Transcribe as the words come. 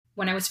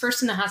When I was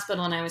first in the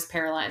hospital and I was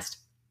paralyzed,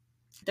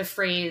 the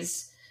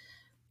phrase,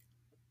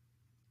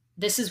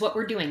 "This is what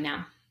we're doing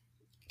now,"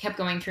 kept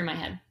going through my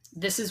head.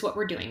 This is what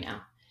we're doing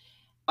now.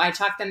 I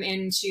talked them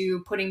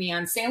into putting me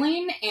on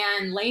saline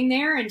and laying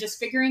there and just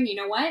figuring, you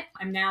know what?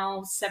 I'm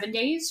now 7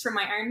 days from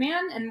my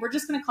Ironman, and we're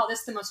just going to call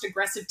this the most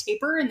aggressive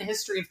taper in the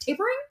history of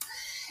tapering.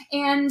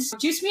 And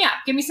juice me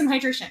up, give me some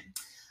hydration.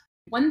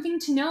 One thing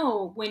to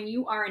know when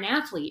you are an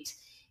athlete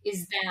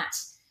is that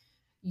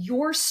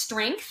your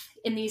strength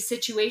in these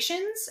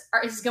situations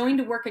is going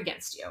to work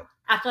against you.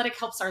 Athletic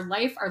helps our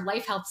life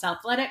helps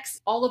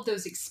athletics. All of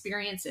those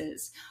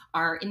experiences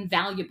are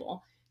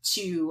invaluable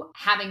to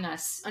having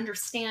us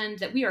understand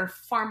that we are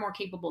far more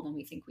capable than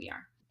we think we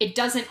are. It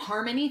doesn't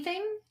harm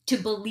anything to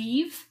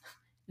believe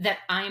that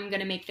I am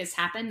going to make this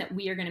happen, that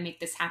we are going to make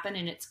this happen,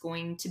 and it's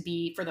going to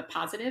be for the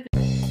positive.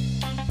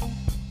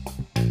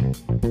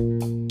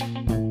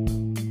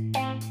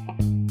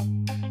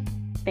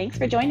 Thanks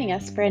for joining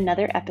us for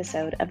another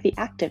episode of the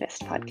Activist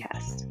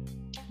Podcast.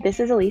 This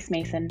is Elise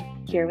Mason,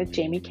 here with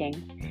Jamie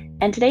King,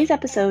 and today's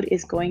episode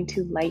is going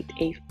to light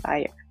a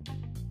fire.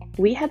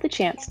 We had the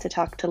chance to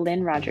talk to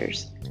Lynn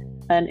Rogers,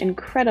 an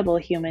incredible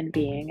human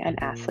being and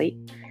athlete,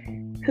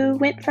 who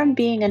went from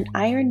being an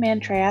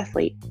Ironman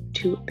triathlete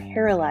to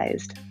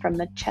paralyzed from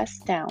the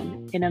chest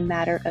down in a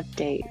matter of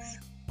days.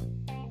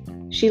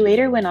 She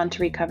later went on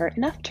to recover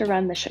enough to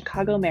run the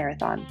Chicago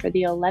Marathon for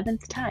the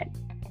 11th time.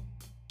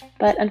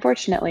 But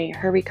unfortunately,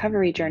 her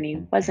recovery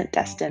journey wasn't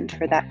destined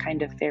for that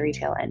kind of fairy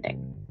tale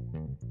ending.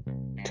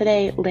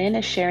 Today, Lynn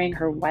is sharing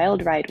her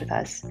wild ride with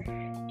us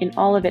in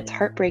all of its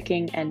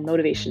heartbreaking and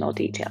motivational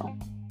detail.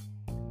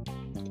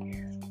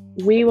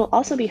 We will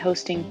also be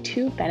hosting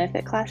 2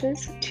 benefit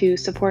classes to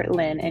support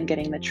Lynn in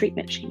getting the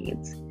treatment she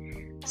needs.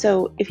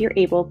 So if you're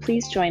able,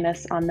 please join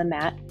us on the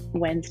mat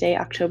Wednesday,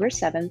 October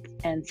 7th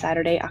and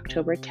Saturday,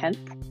 October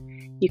 10th.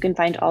 You can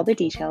find all the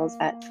details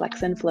at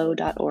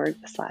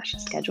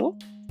flexandflow.org/schedule.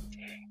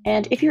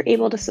 And if you're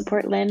able to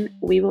support Lynn,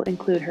 we will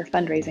include her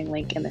fundraising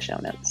link in the show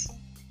notes.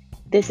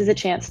 This is a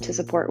chance to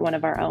support one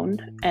of our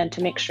own and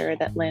to make sure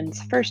that Lynn's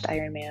first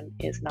Ironman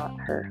is not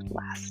her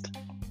last.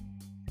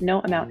 No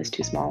amount is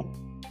too small,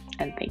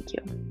 and thank you.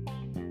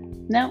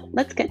 Now,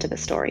 let's get to the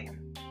story.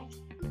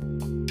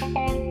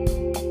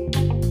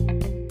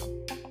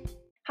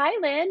 Hi,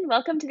 Lynn.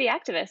 Welcome to The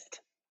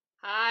Activist.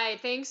 Hi,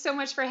 thanks so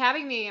much for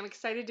having me. I'm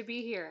excited to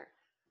be here.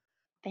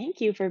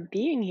 Thank you for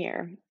being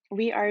here.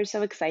 We are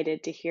so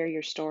excited to hear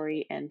your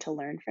story and to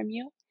learn from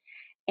you.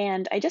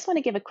 And I just want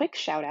to give a quick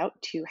shout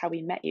out to how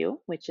we met you,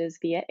 which is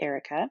via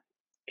Erica.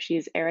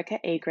 She's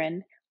Erica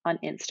Agrin on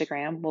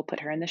Instagram. We'll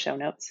put her in the show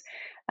notes.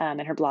 And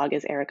her blog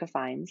is Erica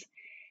Finds.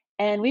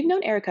 And we've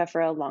known Erica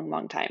for a long,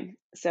 long time.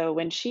 So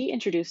when she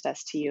introduced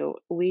us to you,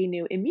 we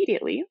knew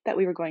immediately that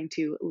we were going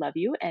to love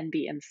you and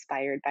be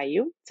inspired by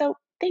you. So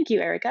thank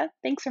you, Erica.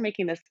 Thanks for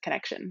making this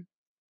connection.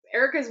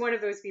 Erica is one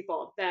of those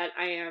people that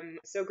I am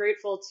so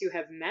grateful to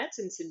have met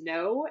and to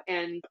know,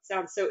 and it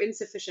sounds so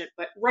insufficient,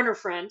 but runner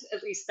friend,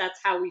 at least that's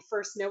how we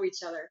first know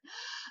each other.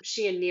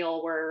 She and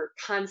Neil were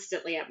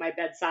constantly at my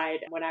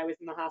bedside when I was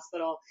in the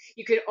hospital.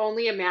 You could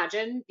only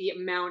imagine the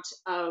amount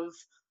of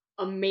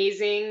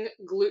amazing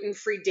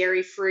gluten-free,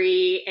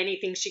 dairy-free,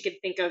 anything she could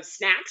think of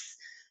snacks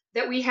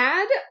that we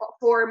had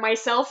for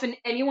myself and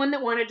anyone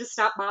that wanted to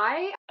stop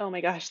by. Oh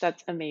my gosh,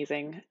 that's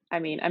amazing. I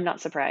mean, I'm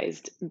not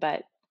surprised,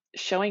 but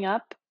showing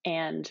up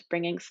and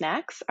bringing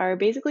snacks are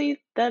basically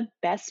the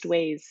best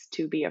ways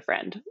to be a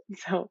friend.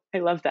 So I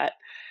love that.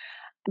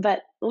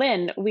 But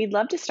Lynn, we'd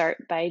love to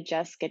start by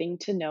just getting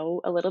to know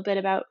a little bit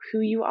about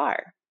who you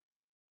are.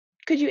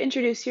 Could you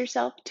introduce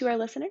yourself to our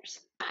listeners?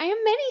 I am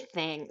many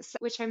things,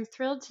 which I'm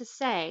thrilled to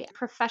say.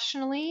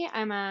 Professionally,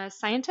 I'm a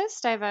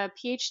scientist. I have a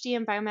PhD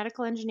in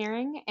biomedical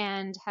engineering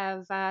and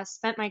have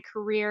spent my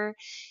career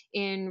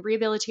in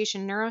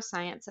rehabilitation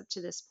neuroscience up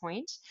to this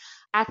point.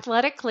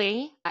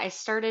 Athletically, I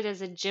started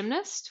as a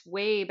gymnast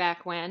way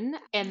back when,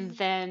 and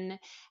then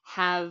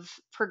have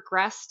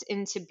progressed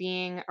into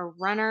being a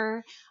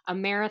runner, a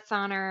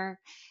marathoner,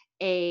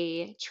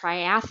 a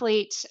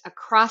triathlete, a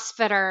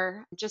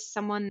CrossFitter, just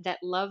someone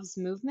that loves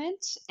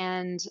movement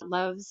and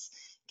loves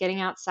getting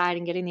outside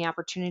and getting the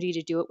opportunity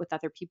to do it with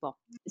other people.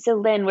 So,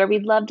 Lynn, where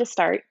we'd love to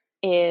start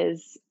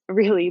is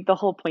really the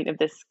whole point of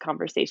this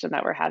conversation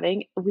that we're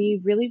having.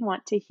 We really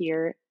want to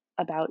hear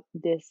about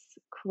this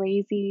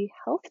crazy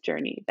health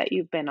journey that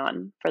you've been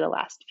on for the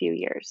last few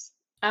years.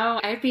 Oh,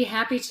 I'd be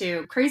happy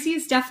to. Crazy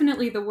is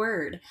definitely the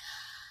word.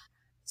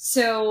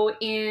 So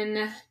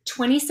in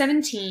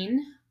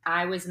 2017,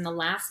 I was in the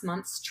last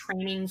month's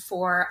training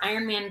for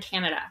Ironman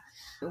Canada.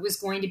 It was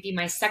going to be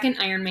my second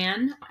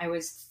Ironman. I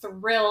was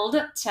thrilled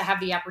to have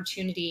the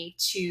opportunity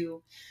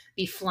to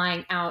be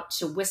flying out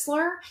to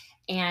Whistler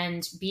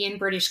and be in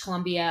British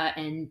Columbia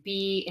and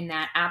be in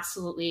that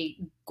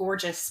absolutely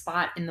gorgeous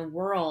spot in the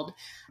world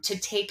to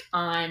take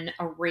on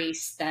a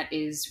race that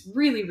is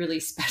really, really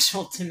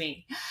special to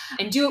me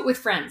and do it with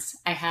friends.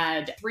 I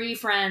had 3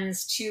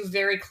 friends, 2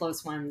 very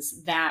close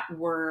ones that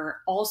were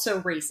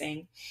also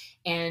racing.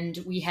 And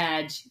we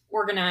had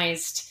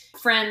organized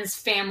friends,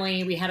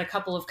 family. We had a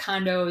couple of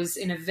condos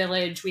in a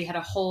village. We had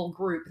a whole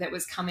group that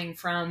was coming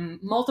from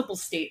multiple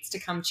states to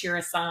come cheer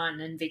us on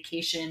and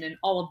vacation and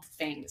all of the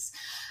things.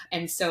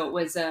 And so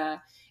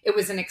it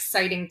was an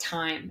exciting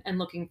time and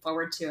looking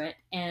forward to it.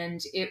 And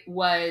it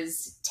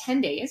was 10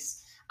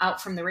 days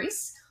out from the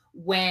race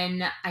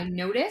when I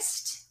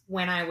noticed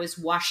when I was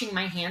washing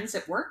my hands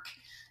at work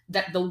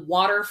that the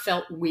water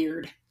felt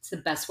weird. It's the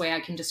best way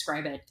I can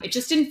describe it. It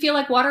just didn't feel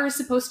like water is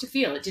supposed to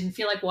feel. It didn't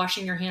feel like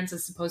washing your hands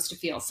is supposed to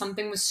feel.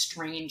 Something was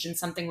strange and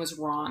something was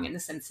wrong in the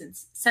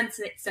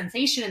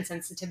sensation and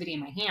sensitivity in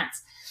my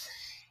hands.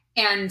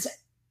 And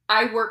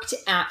I worked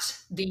at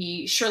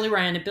the Shirley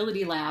Ryan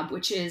Ability Lab,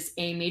 which is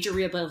a major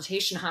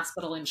rehabilitation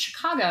hospital in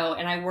Chicago.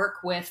 And I work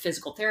with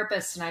physical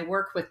therapists and I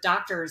work with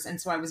doctors. And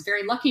so I was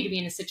very lucky to be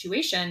in a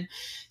situation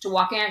to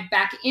walk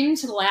back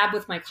into the lab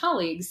with my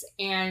colleagues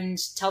and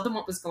tell them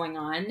what was going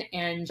on.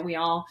 And we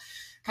all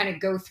kind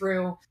of go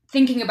through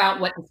thinking about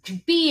what this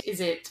could be. Is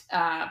it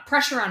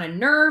pressure on a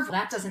nerve?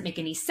 That doesn't make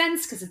any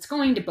sense because it's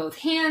going to both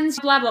hands,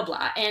 blah, blah,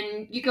 blah.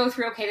 And you go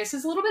through, okay, this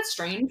is a little bit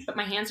strange, but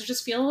my hands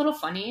just feel a little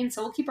funny. And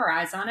so we'll keep our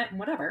eyes on it and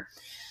whatever.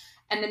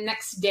 And the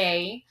next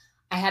day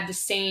I had the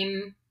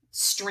same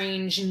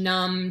strange,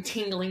 numb,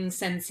 tingling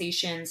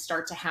sensation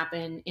start to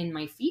happen in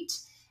my feet.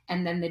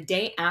 And then the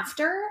day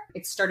after,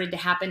 it started to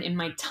happen in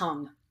my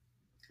tongue.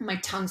 My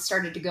tongue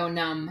started to go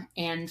numb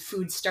and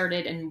food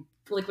started and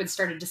liquid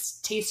started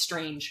to taste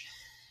strange.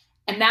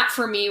 And that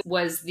for me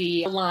was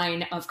the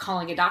line of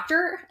calling a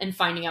doctor and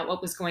finding out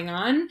what was going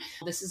on.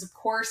 This is, of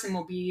course, and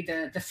will be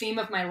the theme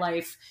of my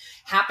life,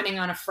 happening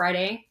on a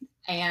Friday.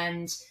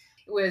 And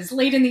it was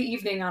late in the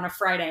evening on a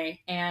Friday,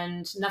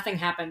 and nothing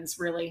happens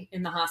really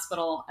in the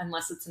hospital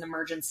unless it's an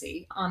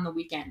emergency on the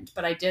weekend.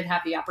 But I did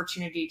have the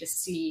opportunity to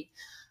see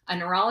a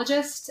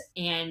neurologist,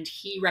 and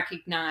he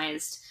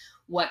recognized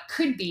what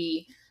could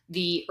be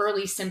the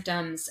early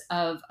symptoms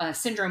of a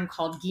syndrome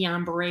called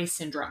Guillain-Barré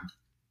syndrome,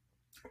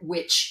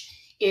 which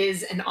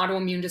is an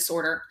autoimmune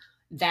disorder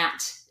that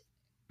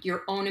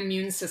your own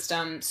immune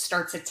system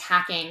starts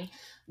attacking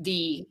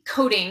the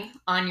coating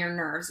on your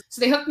nerves.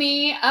 So they hooked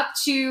me up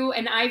to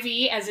an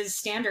IV, as is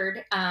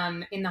standard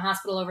in the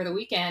hospital over the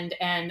weekend.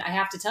 And I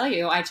have to tell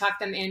you, I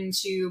talked them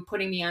into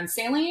putting me on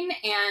saline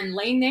and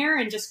laying there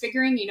and just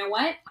figuring, you know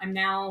what, I'm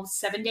now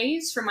 7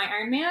 days from my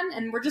Ironman,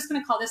 and we're just going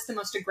to call this the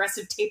most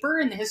aggressive taper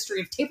in the history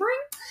of tapering,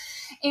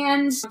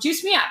 and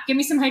juice me up, give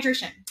me some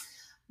hydration.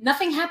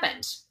 Nothing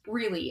happened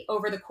really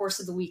over the course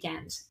of the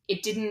weekend.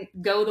 It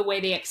didn't go the way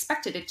they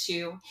expected it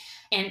to.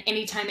 And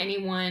anytime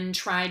anyone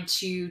tried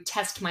to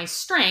test my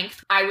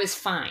strength, I was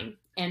fine.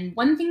 And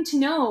one thing to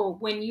know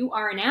when you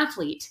are an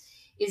athlete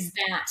is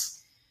that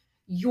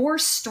your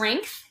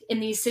strength in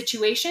these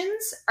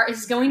situations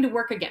is going to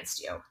work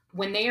against you.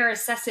 When they are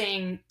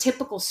assessing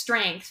typical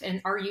strength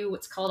and are you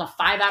what's called a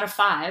 5 out of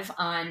 5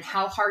 on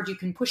how hard you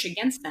can push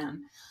against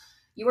them,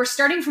 you are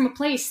starting from a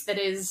place that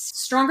is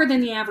stronger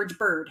than the average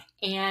bird.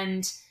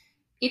 And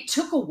it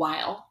took a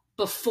while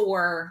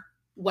before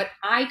what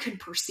I could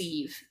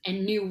perceive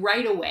and knew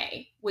right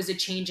away was a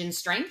change in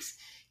strength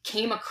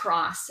came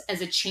across as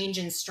a change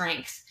in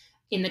strength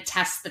in the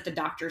tests that the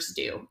doctors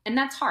do. And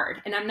that's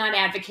hard. And I'm not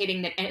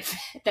advocating that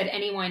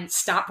anyone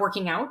stop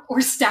working out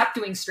or stop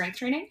doing strength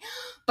training,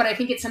 but I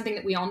think it's something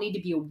that we all need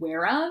to be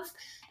aware of.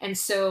 And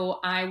so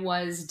I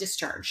was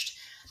discharged.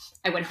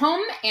 I went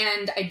home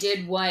and I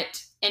did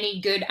what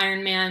any good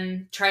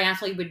Ironman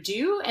triathlete would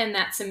do, and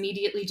that's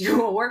immediately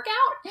do a workout.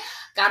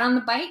 Got on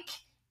the bike,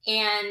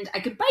 and I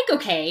could bike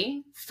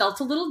okay,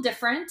 felt a little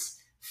different,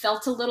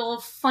 felt a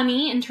little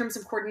funny in terms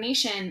of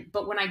coordination,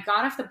 but when I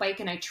got off the bike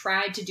and I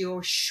tried to do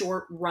a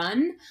short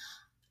run,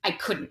 I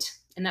couldn't.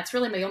 And that's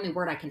really my only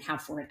word I can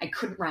have for it. I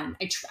couldn't run.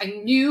 I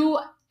knew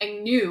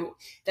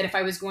that if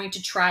I was going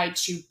to try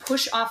to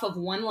push off of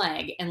one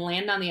leg and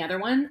land on the other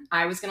one,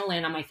 I was going to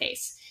land on my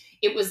face.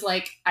 It was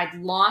like I'd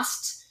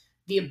lost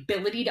the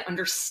ability to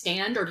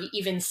understand or to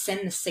even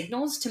send the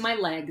signals to my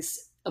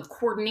legs of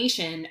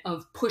coordination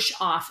of push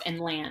off and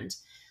land.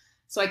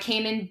 So I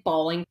came in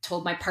bawling,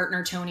 told my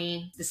partner,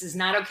 Tony, this is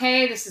not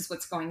okay. This is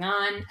what's going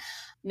on.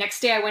 Next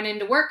day I went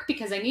into work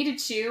because I needed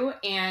to.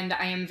 And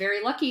I am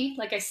very lucky,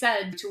 like I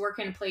said, to work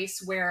in a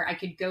place where I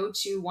could go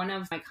to one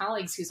of my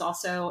colleagues who's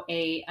also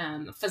a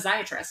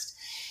physiatrist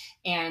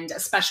and a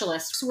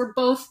specialist. So we're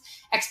both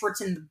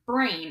experts in the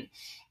brain.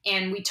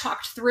 And we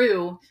talked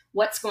through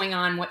what's going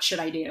on, what should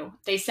I do?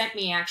 They sent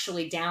me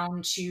actually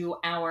down to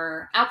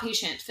our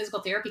outpatient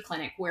physical therapy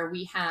clinic where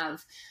we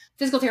have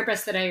physical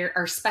therapists that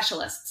are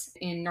specialists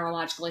in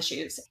neurological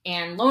issues.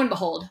 And lo and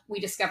behold, we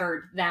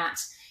discovered that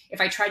if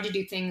I tried to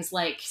do things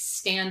like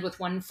stand with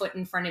one foot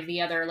in front of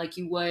the other, like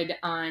you would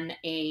on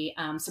a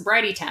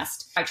sobriety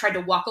test, if I tried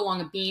to walk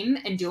along a beam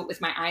and do it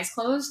with my eyes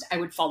closed, I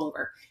would fall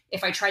over.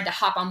 If I tried to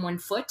hop on one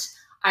foot,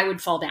 I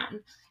would fall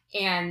down.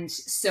 And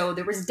so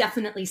there was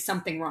definitely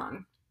something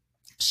wrong.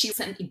 She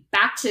sent me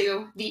back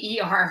to the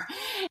ER.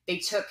 They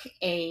took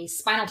a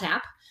spinal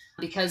tap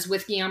because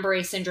with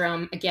Guillain-Barré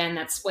syndrome, again,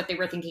 that's what they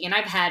were thinking. And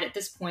I've had at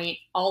this point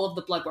all of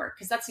the blood work,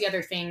 because that's the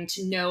other thing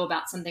to know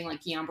about something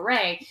like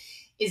Guillain-Barré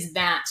is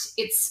that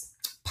it's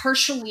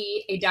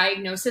partially a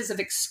diagnosis of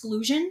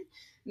exclusion,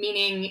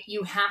 meaning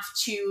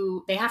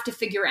they have to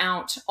figure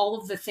out all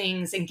of the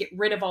things and get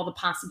rid of all the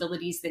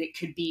possibilities that it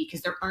could be,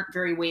 because there aren't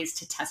very ways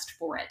to test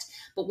for it.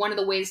 But one of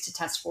the ways to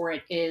test for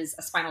it is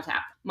a spinal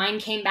tap. Mine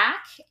came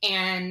back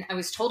and I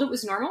was told it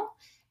was normal.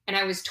 And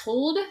I was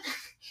told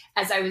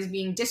as I was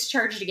being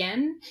discharged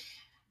again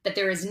that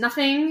there is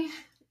nothing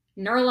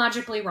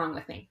neurologically wrong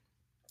with me.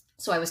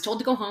 So I was told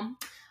to go home.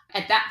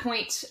 At that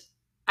point,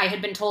 I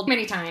had been told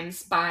many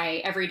times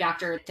by every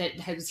doctor that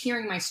was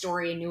hearing my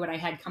story and knew what I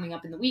had coming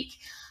up in the week.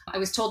 I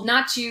was told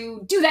not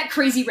to do that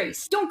crazy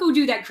race. Don't go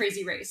do that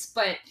crazy race.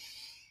 But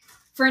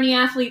for any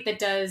athlete that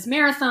does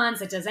marathons,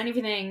 that does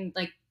anything,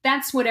 like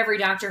that's what every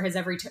doctor has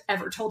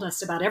ever told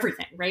us about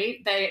everything,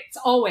 right? That it's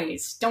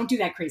always, don't do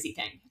that crazy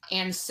thing.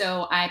 And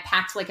so I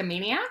packed like a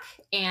maniac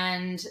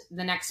and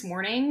the next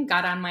morning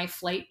got on my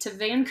flight to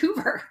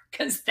Vancouver,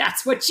 because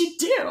that's what you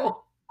do.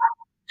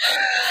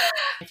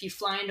 If you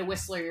fly into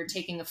Whistler, you're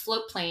taking a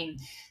float plane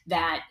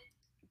that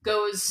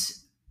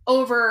goes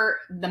over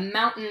the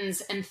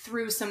mountains and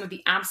through some of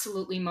the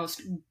absolutely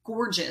most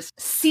gorgeous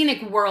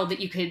scenic world that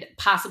you could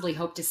possibly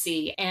hope to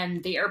see.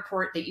 And the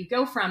airport that you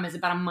go from is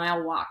about a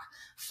mile walk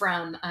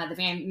from the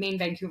main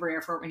Vancouver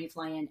airport when you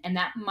fly in. And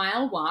that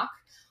mile walk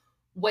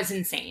was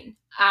insane.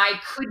 I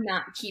could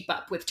not keep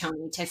up with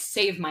Tony to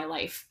save my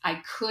life.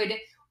 I could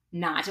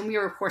not. And we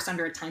were, of course,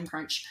 under a time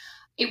crunch.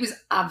 It was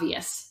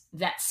obvious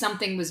that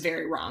something was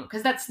very wrong,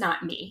 because that's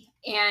not me.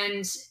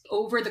 And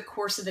over the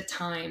course of the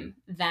time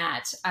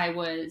that I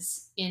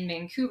was in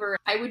Vancouver,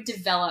 I would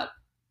develop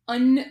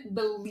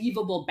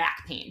unbelievable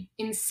back pain,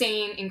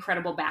 insane,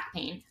 incredible back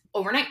pain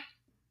overnight.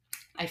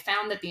 I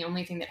found that the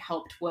only thing that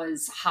helped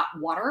was hot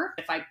water.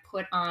 If I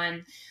put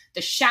on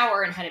the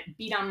shower and had it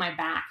beat on my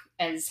back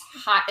as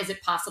hot as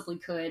it possibly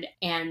could,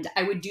 and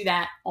I would do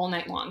that all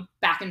night long,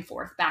 back and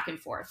forth, back and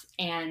forth.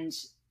 And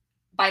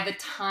by the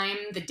time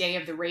the day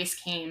of the race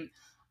came,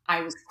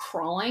 I was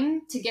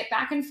crawling to get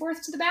back and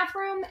forth to the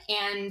bathroom,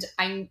 and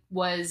I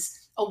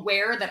was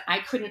aware that I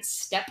couldn't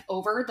step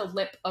over the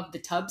lip of the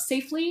tub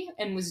safely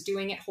and was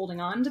doing it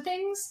holding on to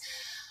things.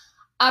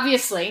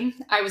 Obviously,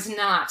 I was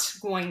not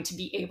going to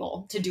be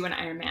able to do an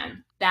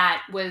Ironman.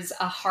 That was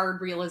a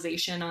hard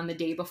realization on the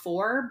day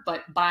before,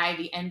 but by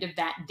the end of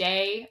that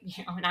day,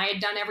 and I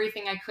had done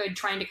everything I could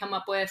trying to come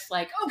up with,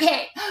 like,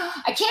 okay,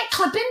 I can't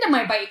clip into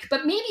my bike,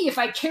 but maybe if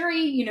I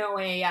carry,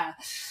 a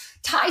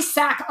tie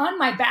sack on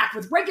my back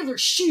with regular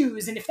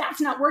shoes, and if that's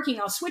not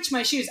working, I'll switch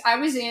my shoes. I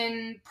was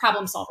in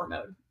problem solver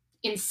mode,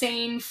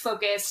 insane,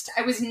 focused.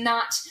 I was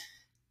not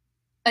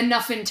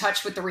enough in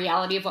touch with the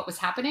reality of what was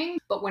happening.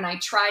 But when I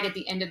tried at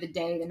the end of the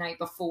day, the night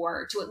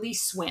before, to at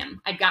least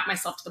swim, I got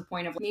myself to the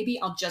point of maybe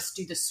I'll just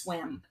do the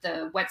swim.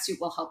 The wetsuit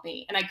will help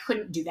me. And I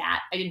couldn't do that.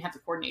 I didn't have the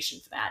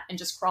coordination for that, and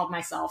just crawled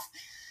myself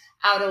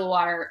out of the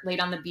water, laid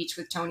on the beach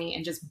with Tony,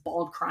 and just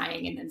bawled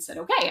crying, and then said,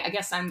 okay, I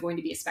guess I'm going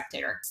to be a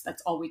spectator.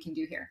 That's all we can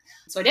do here.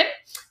 So I did.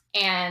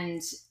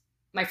 And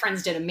my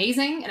friends did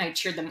amazing, and I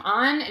cheered them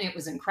on, and it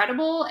was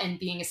incredible. And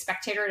being a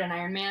spectator at an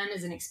Ironman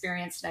is an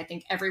experience that I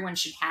think everyone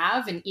should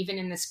have. And even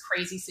in this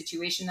crazy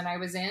situation that I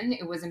was in,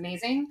 it was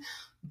amazing.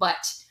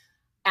 But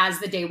as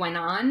the day went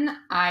on,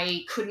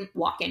 I couldn't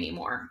walk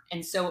anymore.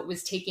 And so it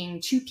was taking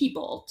two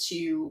people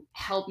to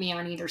help me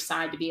on either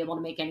side to be able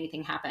to make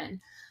anything happen.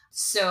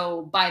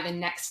 So by the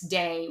next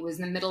day, it was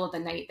in the middle of the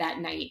night that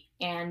night,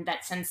 and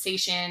that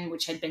sensation,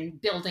 which had been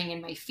building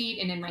in my feet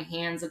and in my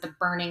hands, of the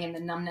burning and the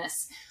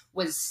numbness,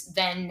 was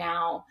then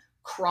now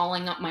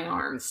crawling up my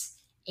arms,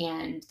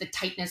 and the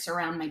tightness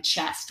around my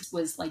chest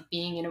was like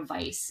being in a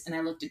vice. And I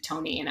looked at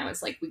Tony and I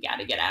was like, we got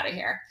to get out of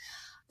here.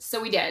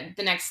 So we did.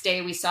 The next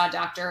day we saw a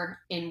doctor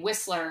in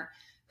Whistler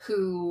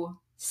who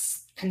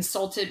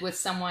consulted with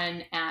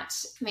someone at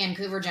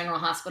Vancouver General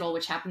Hospital,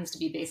 which happens to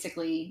be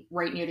basically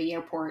right near the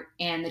airport.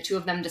 And the two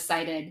of them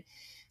decided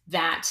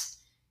that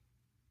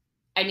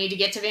I need to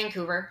get to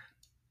Vancouver.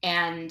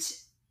 And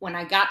when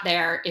I got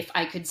there, if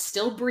I could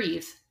still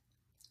breathe,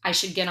 I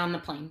should get on the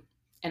plane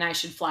and I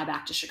should fly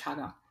back to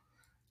Chicago.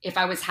 If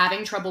I was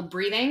having trouble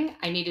breathing,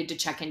 I needed to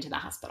check into the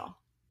hospital.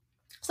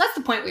 So that's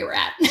the point we were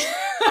at.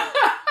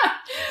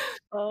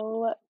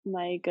 Oh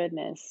my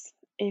goodness.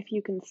 If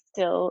you can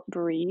still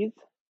breathe.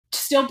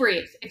 Still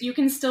breathe. If you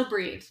can still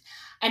breathe.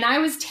 And I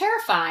was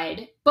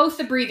terrified, both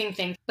the breathing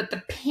thing, but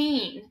the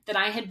pain that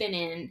I had been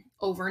in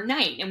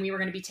overnight, and we were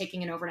going to be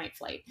taking an overnight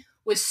flight,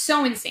 was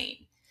so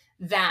insane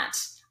that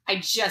I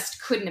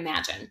just couldn't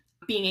imagine.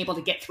 being able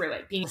to get through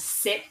it, being able to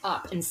sit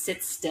up and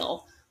sit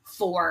still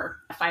for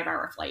a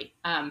 5-hour flight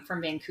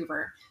from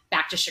Vancouver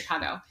back to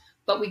Chicago.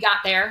 But we got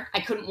there. I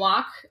couldn't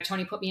walk.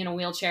 Tony put me in a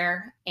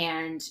wheelchair,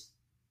 and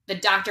the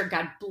doctor,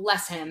 God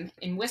bless him,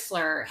 in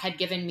Whistler had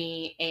given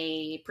me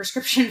a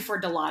prescription for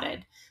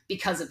Dilaudid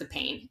because of the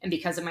pain and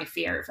because of my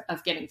fear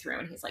of getting through.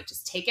 And he's like,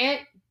 just take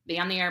it, be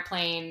on the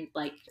airplane,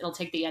 like it'll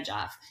take the edge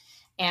off.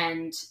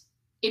 And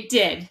it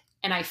did.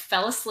 And I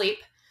fell asleep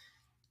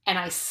and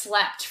I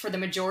slept for the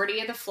majority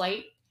of the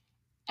flight.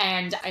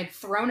 And I'd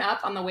thrown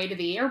up on the way to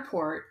the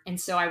airport. And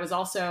so I was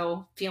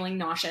also feeling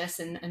nauseous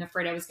and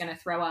afraid I was going to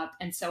throw up.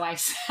 And so I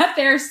sat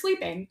there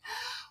sleeping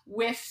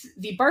with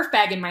the barf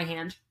bag in my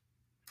hand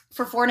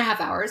for 4.5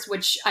 hours,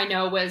 which I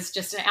know was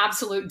just an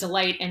absolute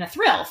delight and a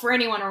thrill for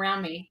anyone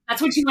around me.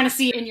 That's what you want to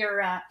see in your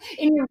row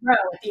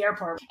at the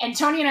airport. And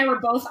Tony and I were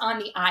both on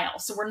the aisle.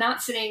 So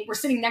we're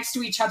sitting next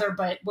to each other,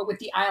 but with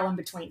the aisle in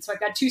between. So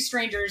I've got two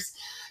strangers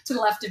to the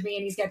left of me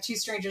and he's got two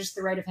strangers to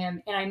the right of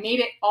him. And I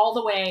made it all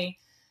the way.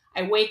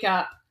 I wake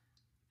up,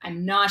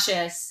 I'm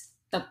nauseous.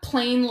 The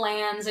plane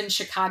lands in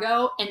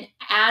Chicago. And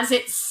as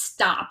it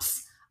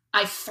stops,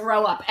 I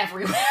throw up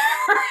everywhere.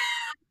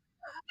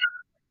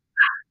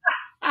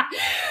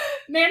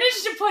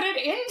 Managed to put it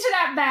into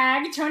that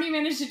bag. Tony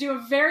managed to do a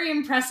very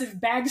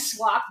impressive bag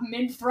swap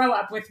mid throw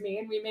up with me,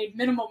 and we made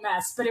minimal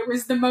mess, but it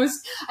was the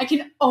most, I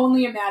can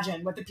only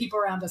imagine what the people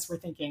around us were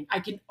thinking. I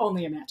can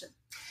only imagine.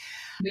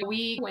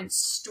 We went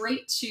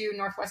straight to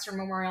Northwestern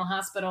Memorial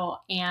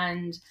Hospital,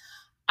 and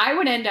I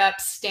would end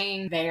up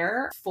staying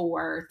there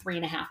for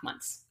 3.5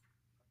 months.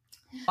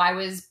 I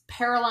was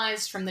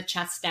paralyzed from the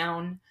chest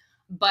down,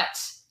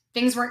 but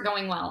things weren't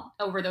going well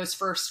over those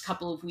first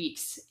couple of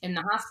weeks in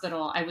the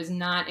hospital. I was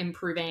not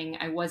improving.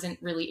 I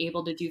wasn't really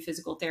able to do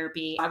physical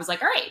therapy. I was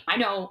like, all right, I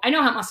know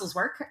how muscles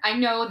work. I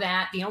know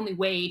that the only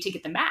way to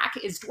get them back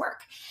is to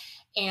work.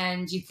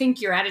 And you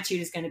think your attitude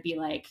is going to be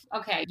like,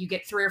 okay, you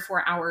get 3 or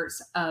 4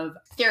 hours of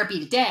therapy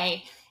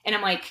today. And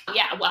I'm like,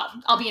 yeah, well,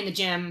 I'll be in the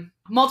gym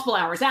multiple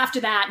hours after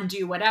that and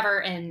do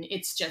whatever. And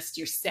it's just,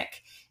 you're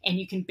sick and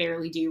you can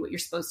barely do what you're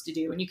supposed to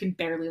do. And you can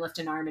barely lift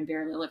an arm and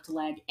barely lift a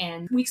leg.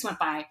 And weeks went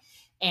by.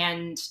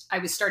 And I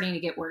was starting to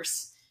get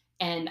worse.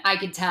 And I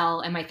could tell,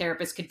 and my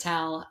therapist could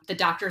tell, the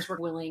doctors were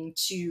willing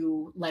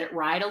to let it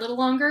ride a little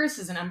longer. This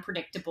is an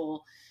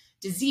unpredictable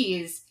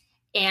disease.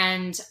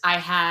 And I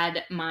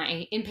had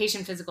my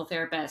inpatient physical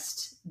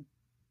therapist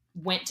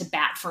went to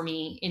bat for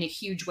me in a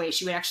huge way.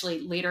 She would actually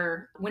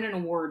later win an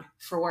award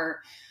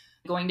for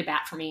going to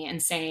bat for me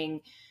and saying,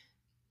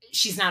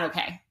 she's not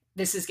okay.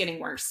 This is getting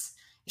worse.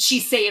 She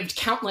saved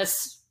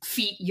countless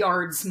feet,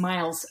 yards,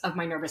 miles of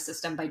my nervous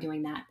system by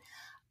doing that.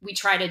 We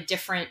tried a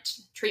different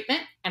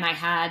treatment and I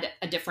had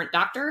a different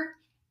doctor,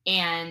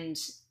 and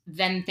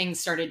then things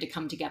started to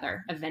come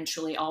together.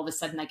 Eventually, all of a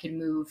sudden I could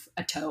move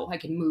a toe, I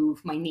could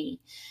move my knee,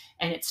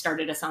 and it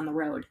started us on the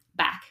road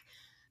back.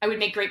 I would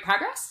make great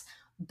progress,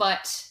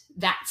 but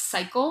that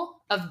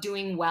cycle of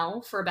doing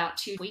well for about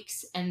 2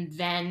 weeks and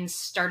then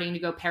starting to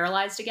go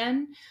paralyzed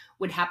again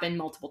would happen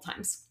multiple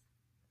times.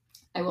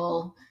 I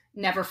will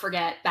never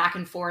forget back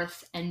and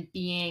forth and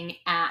being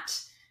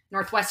at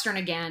Northwestern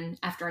again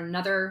after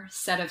another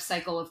set of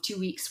cycle of 2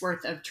 weeks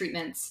worth of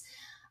treatments.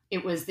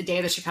 It was the day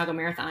of the Chicago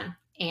Marathon.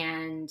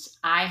 And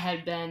I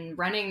had been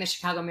running the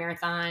Chicago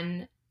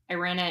Marathon. I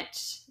ran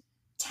it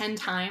 10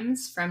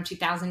 times from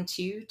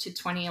 2002 to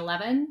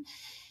 2011.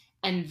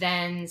 And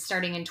then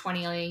starting in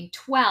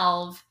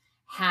 2012,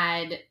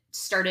 had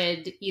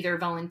started either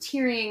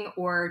volunteering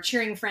or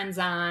cheering friends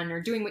on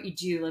or doing what you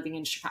do living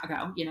in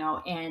Chicago,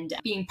 and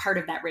being part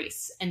of that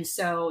race. And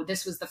so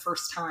this was the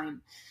first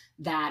time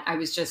that I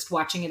was just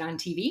watching it on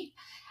TV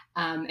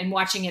and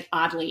watching it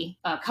oddly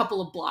a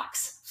couple of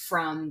blocks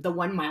from the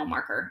 1 mile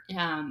marker,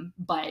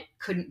 but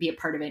couldn't be a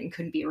part of it and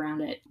couldn't be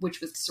around it,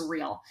 which was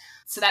surreal.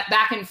 So that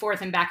back and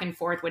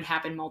forth would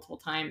happen multiple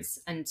times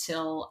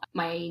until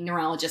my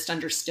neurologist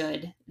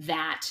understood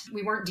that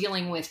we weren't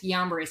dealing with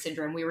Guillain-Barré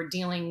syndrome. We were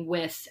dealing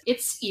with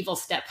its evil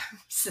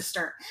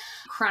stepsister,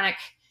 chronic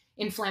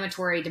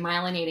inflammatory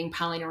demyelinating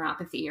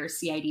polyneuropathy, or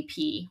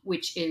CIDP,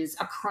 which is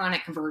a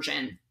chronic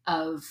version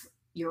of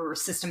your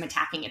system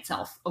attacking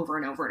itself over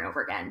and over and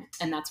over again.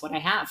 And that's what I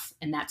have.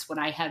 And that's what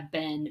I have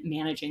been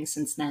managing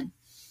since then.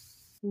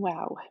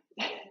 Wow.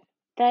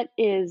 That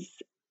is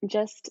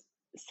just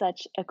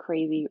such a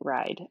crazy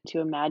ride to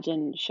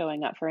imagine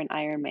showing up for an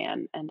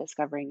Ironman and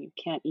discovering you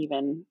can't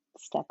even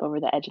step over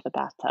the edge of the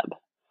bathtub.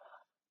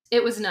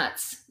 It was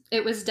nuts.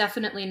 It was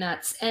definitely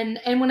nuts. And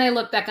when I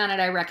look back on it,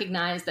 I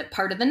recognize that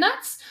part of the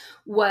nuts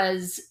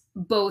was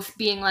both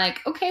being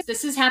like, okay,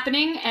 this is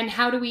happening and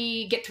how do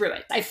we get through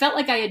it? I felt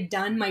like I had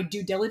done my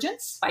due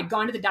diligence. I'd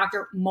gone to the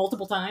doctor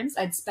multiple times.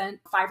 I'd spent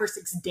 5 or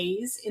 6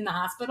 days in the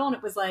hospital, and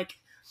it was like,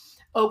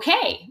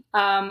 okay,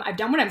 I've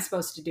done what I'm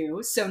supposed to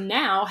do. So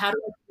now how do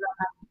I figure out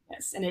how to do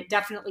this? And it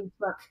definitely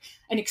took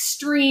an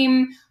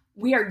extreme,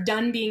 we are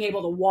done being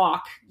able to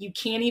walk. You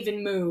can't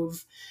even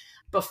move,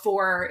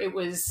 before it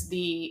was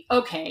the,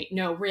 okay,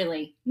 no,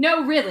 really,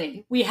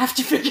 we have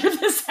to figure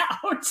this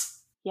out.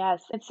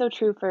 Yes, it's so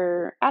true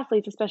for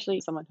athletes,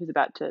 especially someone who's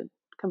about to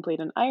complete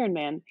an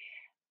Ironman,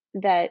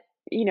 that,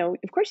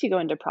 of course you go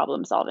into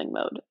problem solving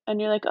mode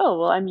and you're like, oh,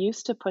 well, I'm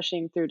used to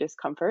pushing through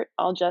discomfort.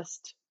 I'll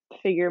just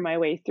figure my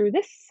way through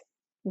this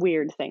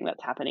weird thing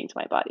that's happening to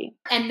my body.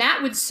 And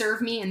that would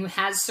serve me and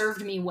has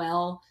served me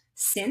well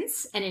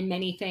since and in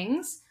many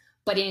things.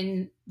 But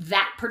in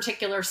that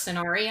particular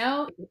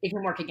scenario, it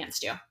can work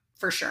against you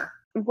for sure.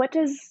 What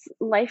does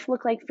life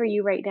look like for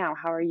you right now?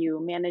 How are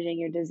you managing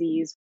your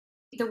disease?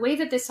 The way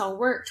that this all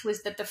worked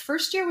was that the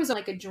first year was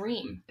like a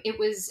dream. It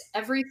was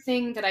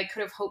everything that I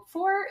could have hoped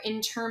for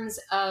in terms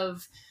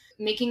of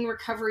making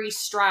recovery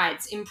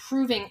strides,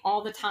 improving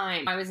all the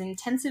time. I was in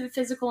intensive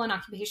physical and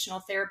occupational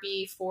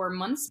therapy for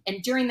months.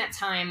 And during that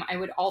time, I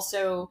would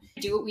also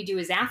do what we do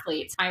as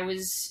athletes. I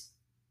was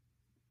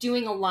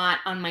doing a lot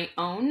on my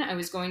own. I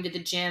was going to the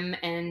gym,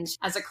 and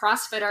as a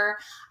CrossFitter,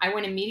 I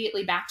went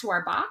immediately back to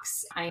our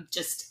box. I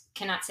just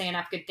cannot say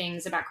enough good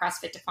things about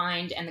CrossFit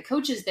Defined and the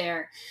coaches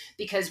there,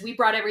 because we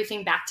brought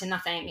everything back to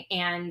nothing.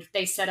 And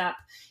they set up,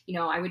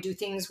 I would do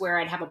things where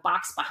I'd have a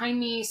box behind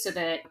me so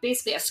that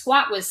basically a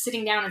squat was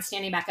sitting down and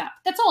standing back up.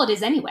 That's all it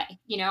is anyway,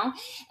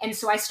 And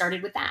so I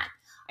started with that.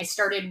 I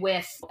started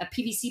with a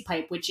PVC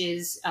pipe, which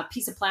is a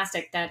piece of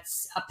plastic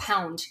that's a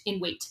pound in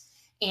weight.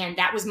 And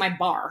that was my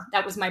bar.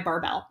 That was my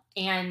barbell.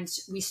 And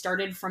we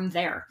started from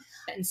there.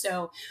 And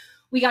so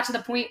we got to the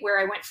point where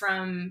I went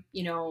from,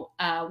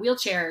 a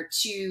wheelchair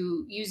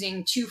to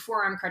using 2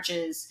 forearm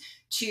crutches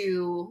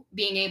to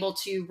being able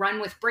to run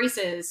with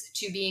braces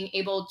to being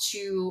able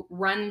to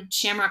run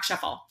Shamrock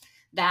Shuffle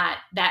that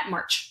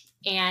March.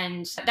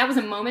 And that was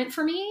a moment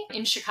for me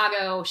in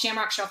Chicago.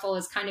 Shamrock Shuffle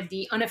is kind of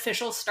the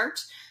unofficial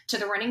start to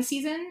the running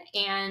season.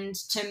 And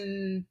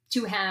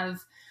to have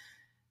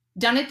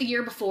done it the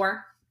year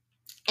before,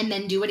 and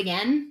then do it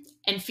again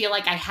and feel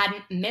like I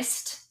hadn't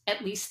missed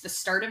at least the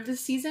start of the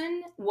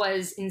season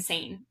was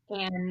insane.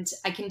 And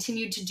I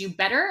continued to do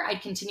better. I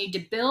continued to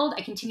build.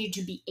 I continued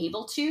to be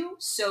able to.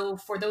 So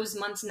for those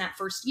months in that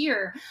first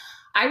year,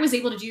 I was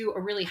able to do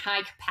a really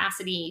high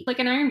capacity, like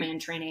an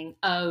Ironman training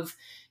of,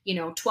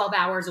 12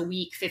 hours a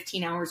week,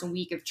 15 hours a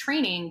week of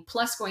training,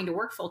 plus going to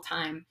work full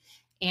time,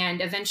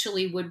 and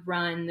eventually would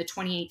run the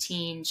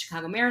 2018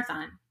 Chicago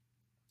Marathon,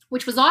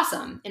 which was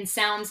awesome and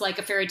sounds like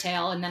a fairy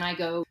tale. And then I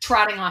go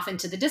trotting off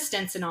into the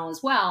distance and all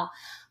as well.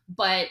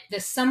 But the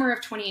summer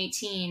of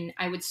 2018,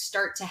 I would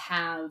start to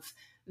have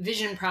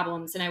vision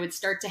problems, and I would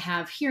start to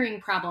have hearing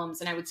problems,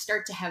 and I would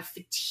start to have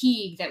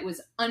fatigue that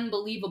was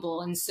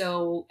unbelievable. And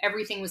so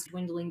everything was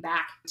dwindling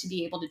back to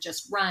be able to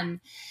just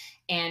run,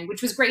 and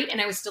which was great. And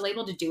I was still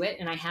able to do it.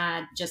 And I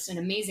had just an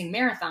amazing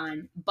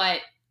marathon, but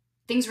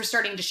things were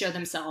starting to show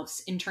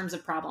themselves in terms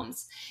of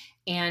problems.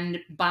 And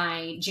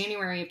by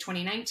January of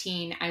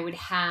 2019, I would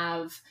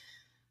have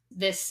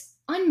this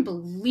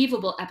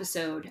unbelievable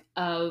episode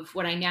of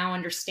what I now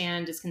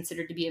understand is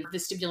considered to be a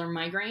vestibular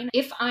migraine.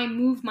 If I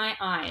move my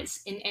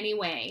eyes in any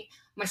way,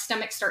 my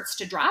stomach starts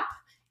to drop,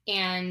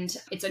 and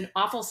it's an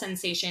awful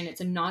sensation.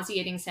 It's a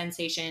nauseating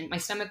sensation. My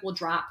stomach will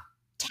drop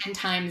 10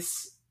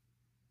 times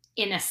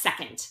in a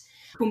second.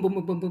 Boom, boom,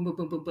 boom, boom, boom, boom,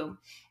 boom, boom, boom.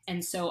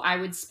 And so I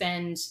would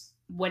spend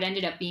what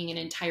ended up being an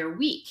entire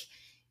week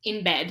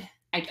in bed.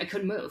 I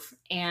couldn't move.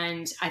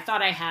 And I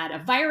thought I had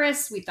a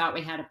virus. We thought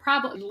we had a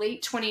problem.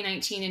 Late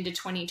 2019 into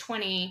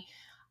 2020,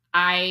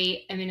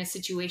 I am in a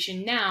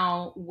situation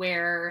now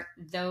where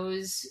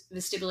those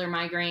vestibular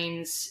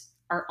migraines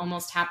are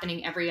almost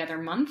happening every other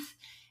month,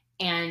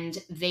 and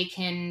they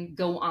can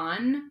go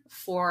on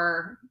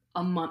for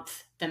a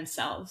month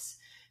themselves.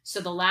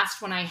 So the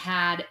last one I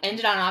had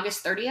ended on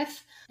August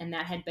 30th, and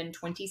that had been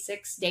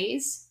 26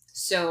 days.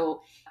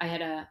 So I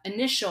had an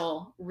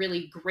initial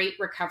really great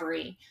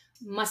recovery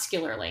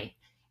muscularly.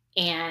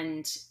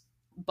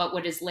 But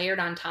what is layered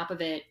on top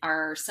of it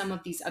are some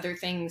of these other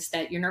things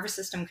that your nervous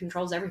system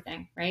controls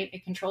everything, right?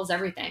 It controls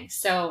everything.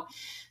 So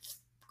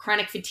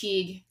chronic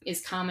fatigue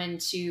is common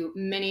to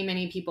many,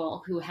 many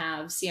people who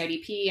have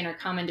CIDP, and are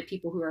common to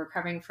people who are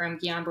recovering from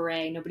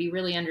Guillain-Barré. Nobody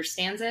really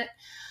understands it,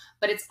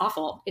 but it's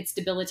awful. It's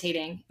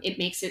debilitating. It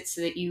makes it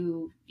so that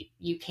you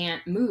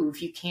can't move.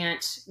 You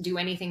can't do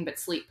anything but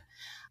sleep.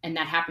 And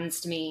that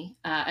happens to me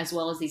as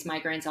well as these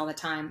migraines all the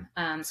time.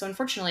 So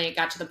unfortunately, it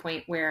got to the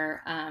point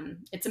where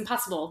it's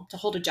impossible to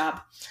hold a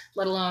job,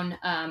 let alone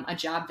a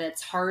job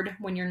that's hard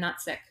when you're not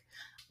sick,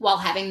 while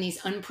having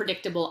these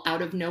unpredictable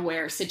out of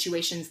nowhere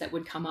situations that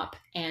would come up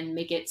and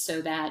make it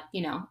so that,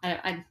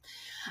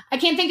 I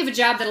can't think of a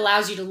job that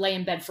allows you to lay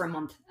in bed for a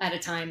month at a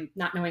time,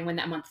 not knowing when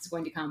that month is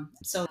going to come.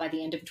 So by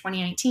the end of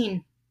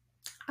 2019,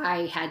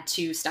 I had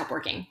to stop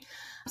working.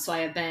 So I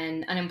have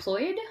been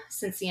unemployed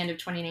since the end of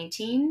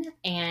 2019,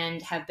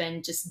 and have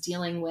been just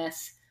dealing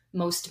with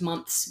most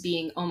months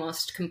being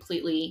almost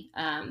completely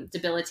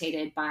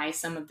debilitated by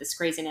some of this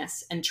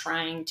craziness, and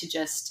trying to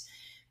just,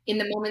 in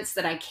the moments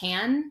that I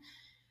can,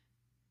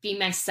 be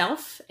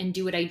myself and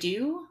do what I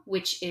do,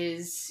 which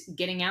is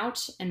getting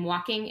out and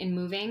walking and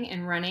moving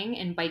and running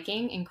and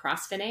biking and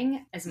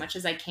CrossFitting as much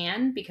as I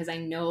can, because I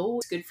know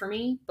it's good for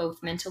me,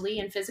 both mentally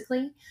and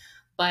physically.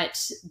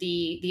 but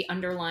the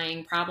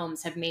underlying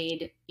problems have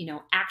made,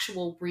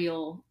 actual,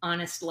 real,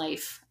 honest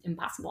life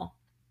impossible.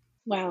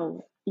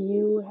 Wow,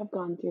 you have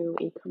gone through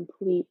a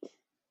complete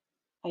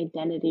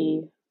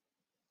identity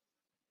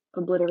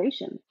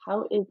obliteration.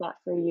 How is that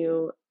for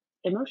you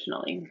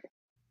emotionally?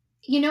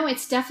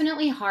 It's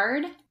definitely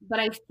hard, but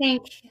I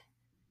think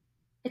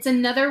it's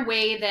another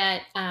way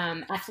that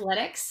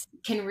athletics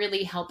can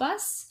really help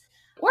us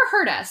or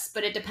hurt us,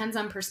 but it depends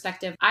on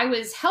perspective. I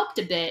was helped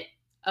a bit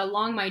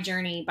along my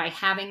journey by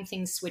having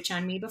things switch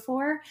on me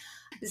before.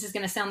 This is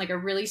going to sound like a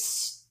really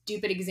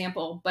stupid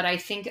example, but I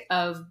think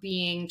of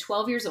being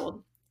 12 years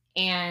old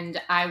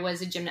and I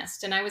was a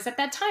gymnast. And I was at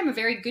that time a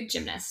very good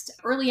gymnast.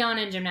 Early on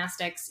in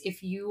gymnastics,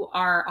 if you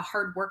are a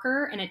hard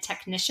worker and a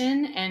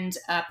technician and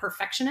a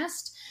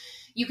perfectionist,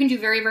 you can do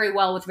very, very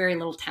well with very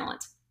little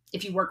talent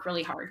if you work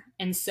really hard.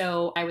 And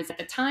so I was at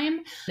the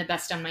time the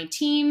best on my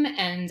team,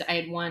 and I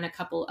had won a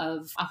couple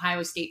of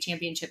Ohio State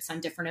championships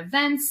on different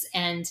events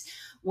and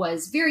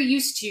was very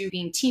used to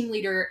being team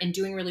leader and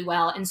doing really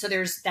well. And so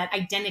there's that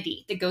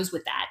identity that goes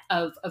with that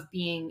of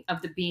being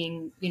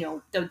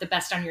the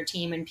best on your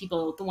team and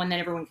the one that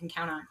everyone can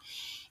count on.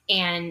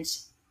 And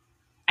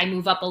I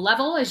move up a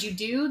level, as you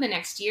do the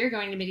next year,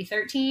 going to Midi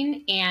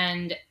 13,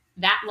 and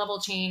that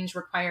level change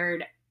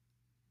required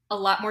a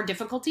lot more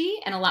difficulty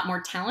and a lot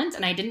more talent,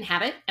 and I didn't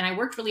have it. And I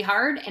worked really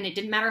hard, and it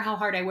didn't matter how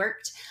hard I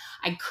worked,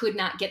 I could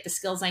not get the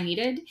skills I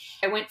needed.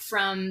 I went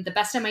from the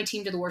best on my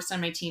team to the worst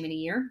on my team in a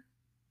year.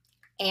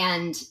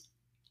 And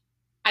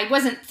I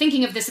wasn't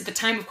thinking of this at the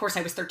time. Of course,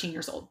 I was 13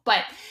 years old.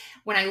 But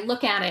when I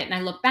look at it and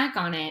I look back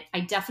on it, I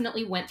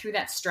definitely went through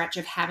that stretch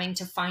of having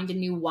to find a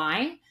new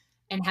why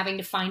and having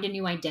to find a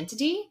new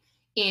identity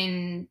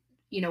in,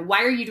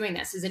 why are you doing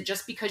this? Is it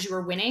just because you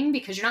were winning?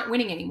 Because you're not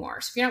winning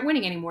anymore. So if you're not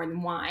winning anymore,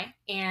 then why?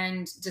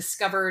 And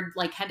discovered,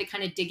 had to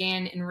kind of dig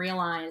in and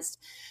realized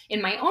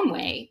in my own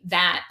way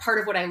that part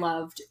of what I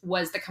loved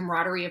was the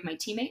camaraderie of my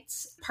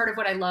teammates. Part of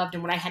what I loved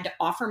and what I had to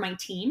offer my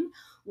team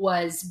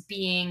was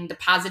being the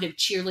positive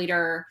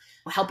cheerleader,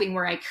 helping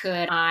where I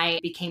could.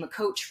 I became a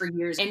coach for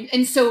years.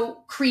 And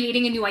so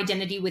creating a new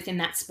identity within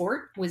that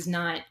sport was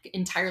not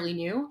entirely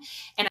new.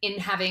 And in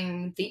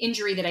having the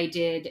injury that I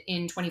did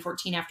in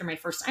 2014 after my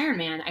first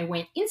Ironman, I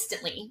went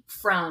instantly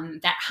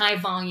from that high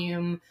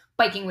volume,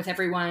 biking with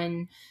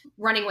everyone,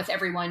 running with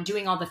everyone,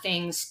 doing all the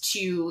things,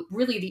 to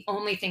really the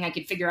only thing I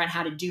could figure out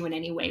how to do in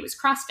any way was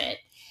CrossFit.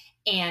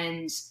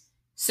 And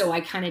so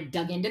I kind of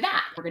dug into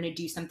that. We're going to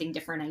do something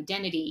different,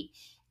 identity.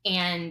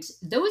 And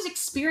those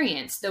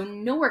experiences, though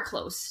nowhere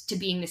close to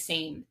being the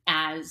same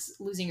as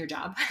losing your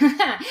job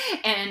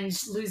and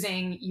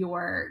losing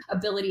your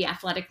ability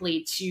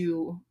athletically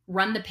to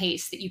run the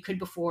pace that you could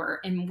before.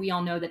 And we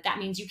all know that that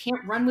means you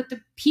can't run with the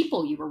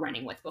people you were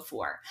running with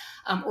before.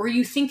 Or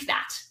you think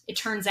that. It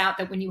turns out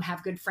that when you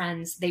have good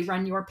friends, they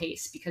run your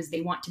pace because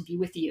they want to be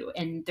with you.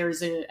 And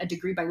there's a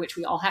degree by which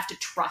we all have to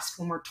trust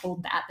when we're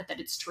told that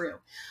it's true.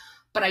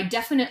 But I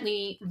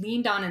definitely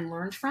leaned on and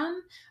learned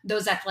from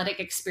those athletic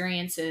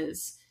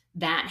experiences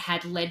that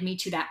had led me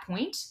to that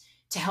point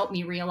to help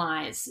me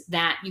realize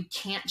that you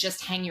can't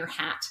just hang your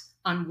hat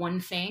on one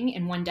thing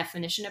and one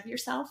definition of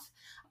yourself.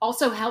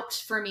 Also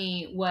helped for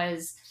me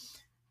was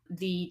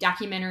the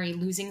documentary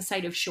Losing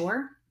Sight of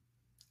Shore.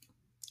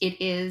 It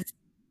is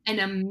an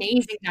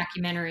amazing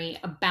documentary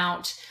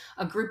about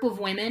a group of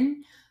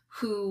women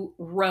who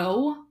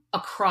row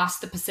across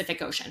the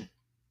Pacific Ocean.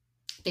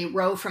 They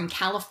row from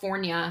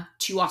California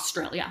to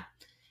Australia,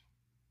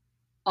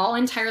 all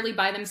entirely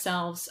by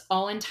themselves,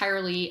 all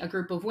entirely a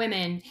group of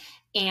women.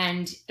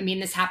 And I mean,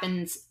 this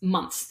happens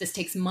months. This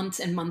takes months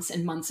and months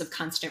and months of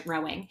constant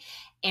rowing.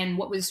 And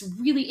what was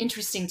really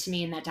interesting to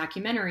me in that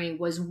documentary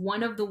was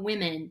one of the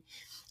women,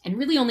 and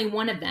really only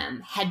one of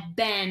them, had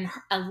been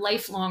a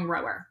lifelong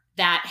rower.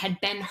 That had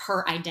been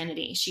her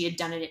identity. She had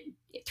done it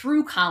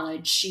through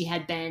college. She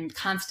had been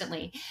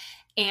constantly.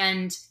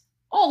 And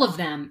all of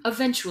them,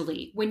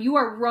 eventually, when you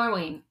are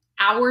rowing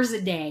hours a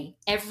day,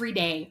 every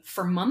day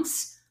for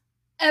months,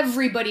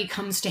 everybody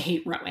comes to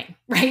hate rowing,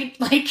 right?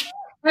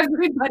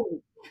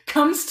 Everybody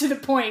comes to the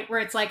point where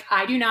it's like,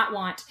 I do not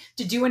want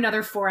to do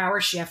another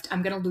 4-hour shift.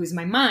 I'm going to lose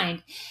my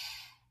mind.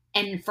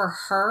 And for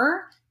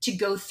her to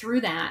go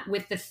through that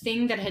with the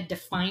thing that had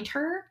defined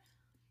her,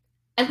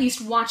 at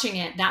least watching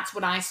it, that's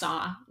what I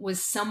saw,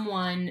 was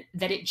someone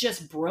that it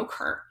just broke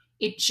her.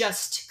 It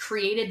just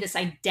created this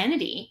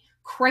identity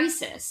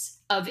crisis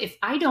of, if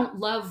I don't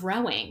love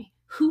rowing,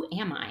 who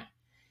am I?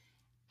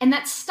 And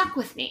that stuck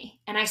with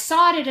me. And I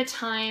saw it at a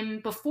time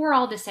before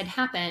all this had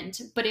happened,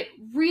 but it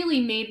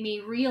really made me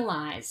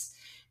realize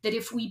that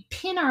if we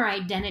pin our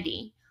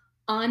identity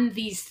on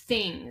these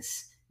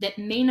things that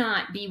may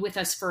not be with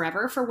us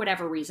forever for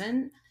whatever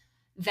reason,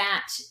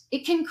 that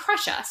it can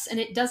crush us, and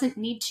it doesn't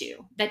need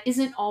to. That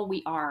isn't all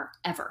we are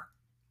ever,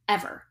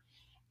 ever.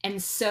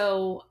 And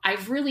so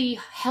I've really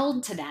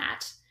held to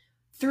that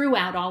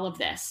throughout all of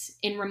this,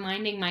 in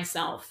reminding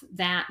myself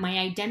that my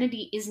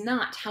identity is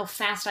not how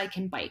fast I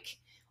can bike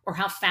or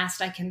how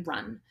fast I can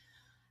run.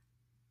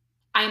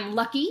 I'm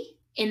lucky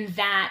in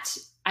that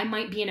I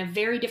might be in a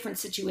very different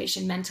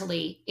situation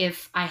mentally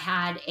if I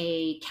had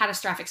a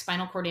catastrophic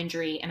spinal cord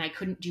injury and I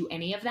couldn't do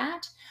any of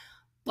that.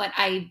 But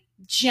I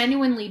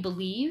genuinely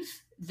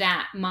believe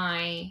that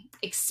my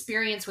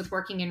experience with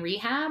working in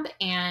rehab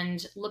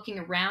and looking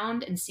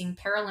around and seeing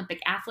Paralympic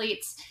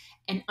athletes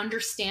and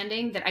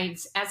understanding that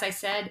as I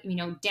said,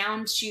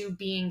 down to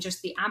being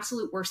just the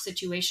absolute worst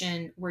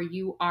situation where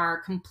you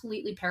are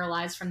completely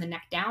paralyzed from the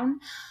neck down,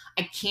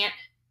 I can't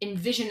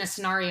envision a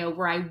scenario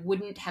where I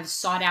wouldn't have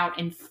sought out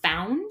and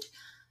found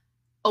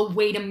a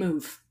way to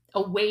move,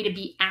 a way to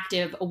be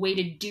active, a way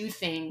to do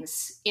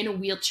things in a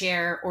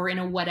wheelchair or in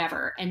a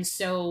whatever. And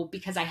so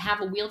because I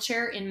have a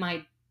wheelchair in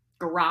my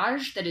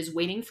garage that is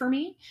waiting for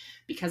me,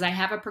 because I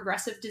have a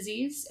progressive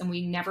disease and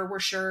we never were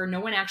sure, no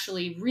one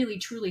actually really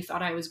truly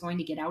thought I was going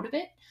to get out of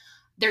it,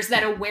 there's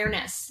that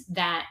awareness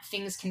that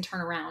things can turn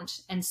around.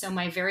 And so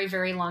my very,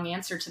 very long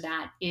answer to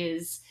that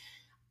is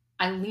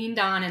I leaned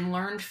on and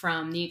learned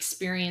from the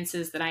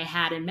experiences that I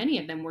had, and many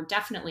of them were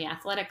definitely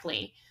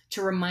athletically,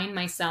 to remind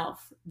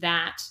myself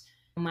that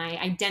my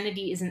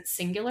identity isn't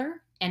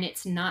singular and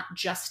it's not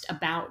just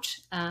about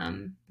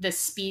the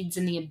speeds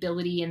and the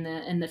ability and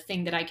the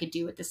thing that I could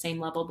do at the same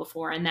level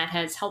before. And that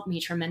has helped me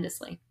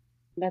tremendously.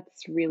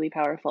 That's really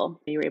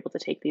powerful. You were able to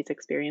take these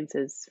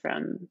experiences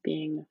from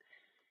being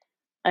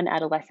an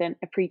adolescent,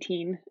 a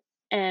preteen,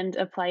 and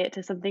apply it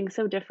to something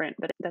so different.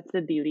 But that's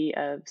the beauty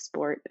of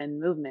sport and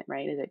movement,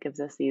 right? Is it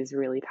gives us these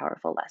really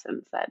powerful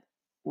lessons that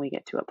we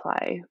get to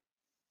apply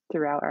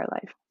throughout our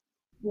life.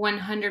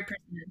 100%.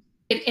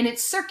 And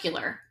it's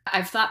circular.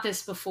 I've thought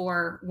this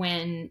before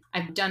when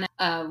I've done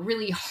a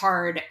really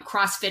hard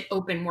CrossFit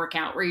open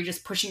workout where you're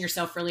just pushing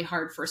yourself really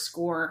hard for a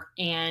score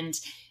and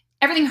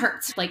everything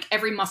hurts. Like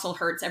every muscle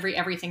hurts,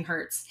 everything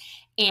hurts.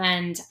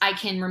 And I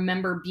can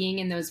remember being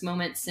in those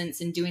moments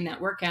and doing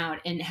that workout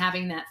and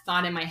having that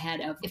thought in my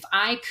head of, if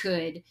I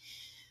could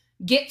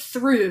get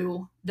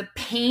through the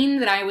pain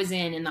that I was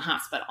in the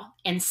hospital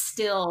and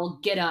still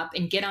get up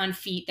and get on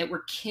feet that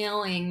were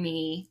killing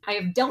me. I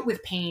have dealt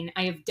with pain.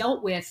 I have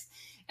dealt with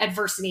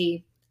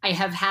adversity. I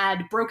have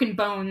had broken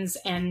bones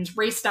and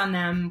raced on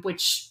them,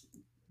 which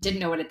didn't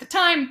know it at the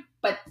time,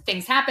 but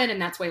things happen and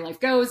that's the way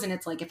life goes. And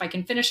it's like, if I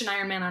can finish an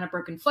Ironman on a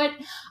broken foot,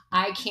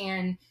 I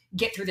can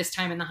get through this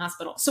time in the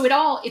hospital. So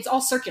it's all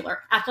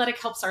circular.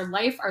 Athletic helps our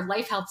life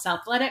helps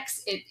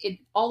athletics.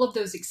 All of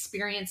those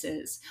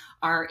experiences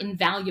are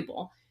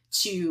invaluable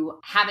to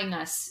having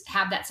us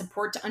have that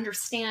support to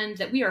understand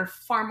that we are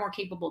far more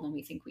capable than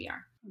we think we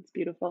are. That's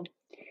beautiful.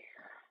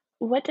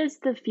 What does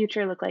the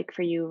future look like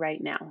for you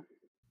right now?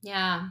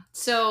 Yeah.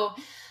 So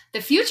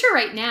the future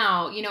right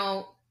now,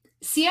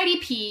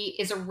 CIDP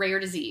is a rare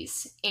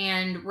disease,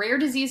 and rare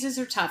diseases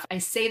are tough. I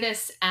say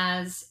this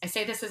as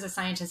a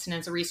scientist and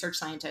as a research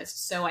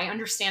scientist, so I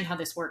understand how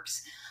this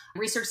works.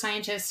 Research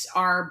scientists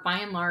are by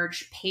and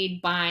large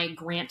paid by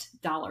grant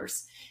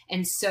dollars.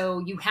 And so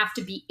you have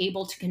to be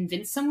able to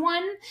convince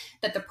someone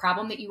that the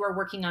problem that you are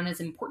working on is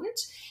important.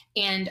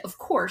 And of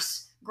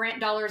course, grant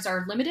dollars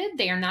are limited.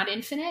 They are not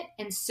infinite.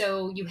 And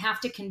so you have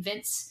to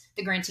convince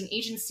the granting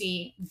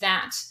agency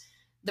that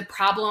the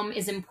problem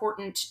is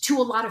important to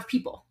a lot of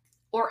people.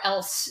 Or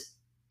else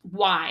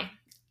why?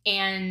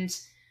 And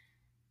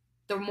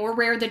the more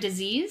rare the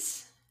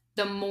disease,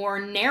 the more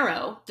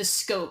narrow the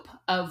scope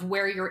of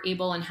where you're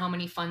able and how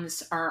many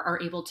funds are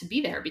able to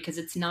be there, because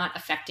it's not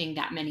affecting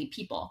that many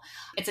people.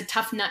 It's a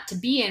tough nut to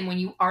be in when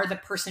you are the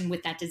person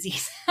with that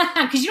disease,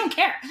 because you don't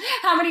care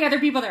how many other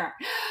people there are.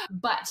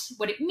 But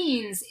what it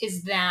means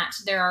is that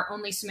there are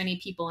only so many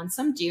people, and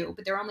some do,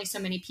 but there are only so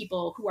many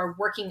people who are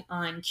working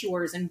on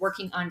cures and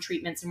working on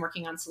treatments and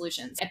working on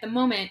solutions. At the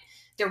moment,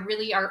 there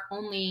really are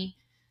only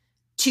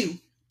 2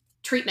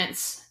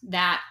 treatments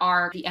that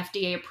are the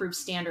FDA approved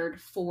standard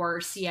for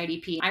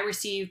CIDP. I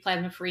receive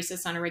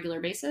plasmapheresis on a regular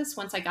basis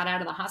once I got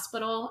out of the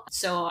hospital.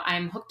 So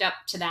I'm hooked up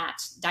to that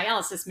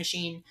dialysis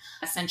machine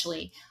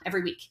essentially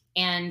every week.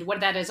 And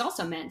what that has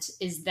also meant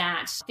is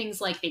that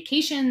things like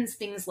vacations,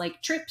 things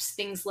like trips,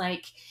 things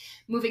like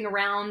moving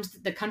around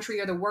the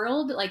country or the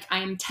world, like I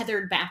am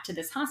tethered back to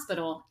this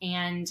hospital.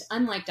 And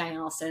unlike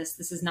dialysis,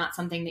 this is not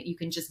something that you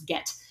can just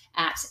get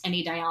at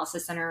any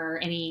dialysis center or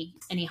any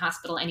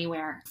hospital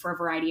anywhere for a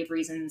variety of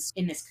reasons.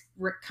 In this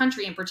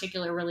country in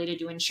particular related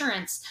to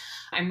insurance,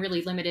 I'm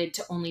really limited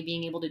to only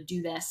being able to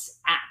do this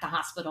at the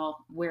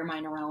hospital where my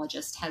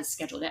neurologist has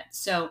scheduled it.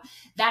 So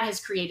that has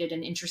created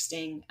an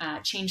interesting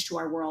change to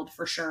our world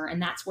for sure.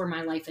 And that's where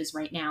my life is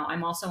right now.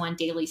 I'm also on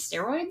daily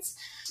steroids.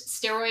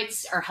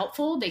 Steroids are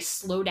helpful. They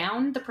slow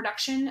down the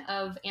production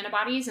of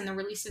antibodies and the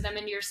release of them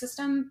into your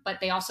system, but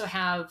they also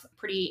have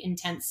pretty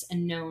intense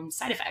and known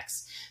side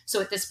effects.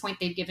 So at this point,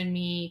 they've given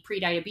me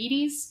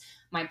pre-diabetes.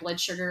 My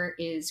blood sugar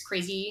is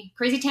crazy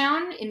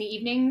town in the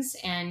evenings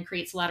and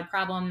creates a lot of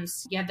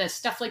problems. You have the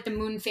stuff like the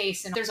moon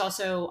face, and there's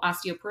also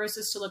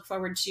osteoporosis to look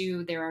forward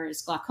to. There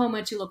is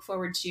glaucoma to look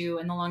forward to.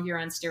 And the longer you're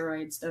on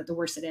steroids, the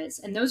worse it is.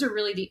 And those are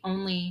really the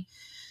only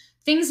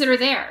things that are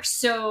there.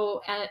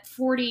 So at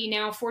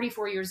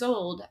 44 years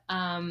old,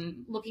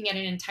 looking at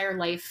an entire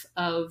life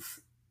of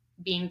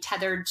being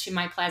tethered to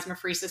my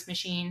plasmapheresis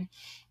machine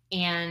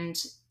and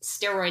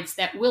steroids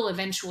that will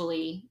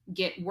eventually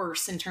get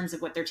worse in terms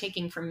of what they're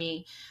taking from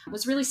me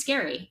was really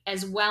scary,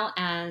 as well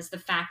as the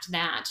fact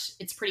that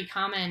it's pretty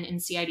common in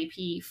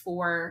CIDP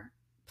for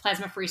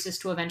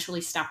plasmapheresis to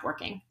eventually stop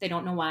working. They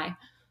don't know why,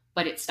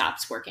 but it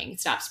stops working. It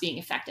stops being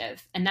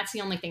effective. And that's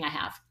the only thing I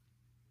have.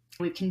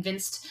 We've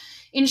convinced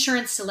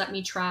insurance to let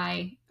me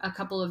try a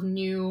couple of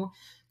new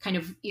kind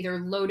of either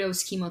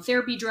low-dose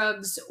chemotherapy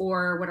drugs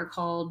or what are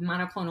called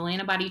monoclonal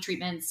antibody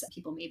treatments.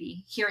 People may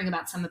be hearing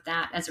about some of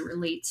that as it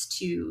relates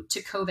to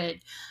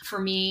COVID. For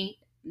me,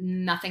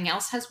 nothing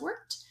else has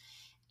worked.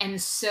 And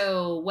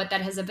so what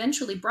that has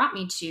eventually brought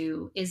me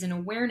to is an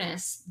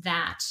awareness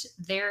that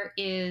there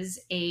is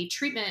a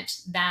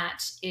treatment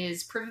that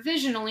is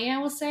provisionally, I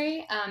will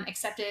say,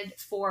 accepted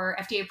for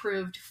FDA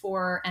approved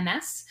for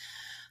MS,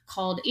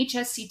 called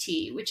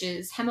HSCT, which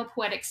is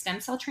hematopoietic stem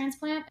cell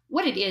transplant.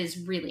 What it is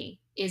really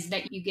is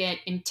that you get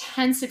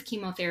intensive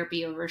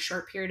chemotherapy over a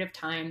short period of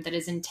time that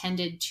is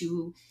intended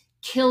to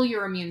kill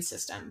your immune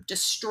system,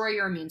 destroy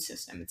your immune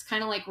system. It's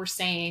kind of like we're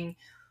saying,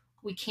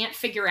 we can't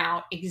figure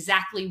out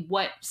exactly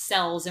what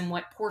cells and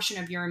what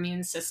portion of your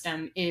immune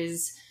system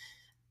is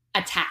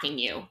attacking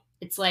you.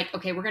 It's like,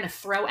 okay, we're going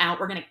to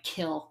we're going to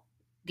kill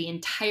the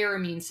entire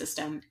immune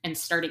system and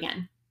start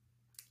again.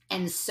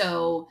 And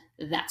so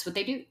that's what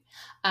they do.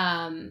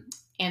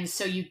 And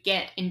so you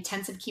get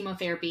intensive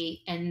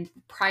chemotherapy. And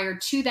prior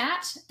to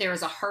that, there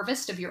is a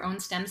harvest of your own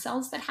stem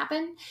cells that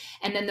happen.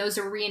 And then those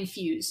are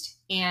reinfused.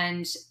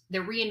 And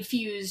they're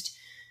reinfused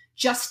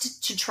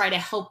just to try to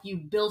help you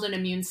build an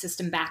immune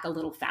system back a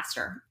little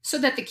faster so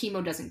that the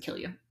chemo doesn't kill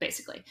you,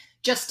 basically.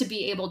 Just to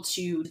be able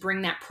to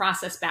bring that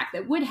process back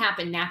that would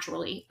happen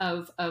naturally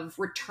of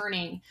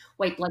returning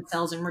white blood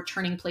cells and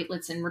returning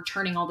platelets and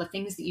returning all the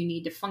things that you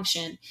need to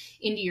function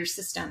into your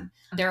system.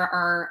 There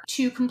are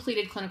 2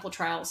 completed clinical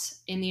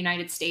trials in the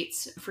United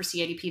States for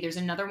CIDP. There's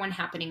another one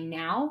happening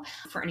now.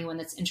 For anyone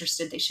that's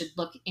interested, they should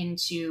look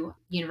into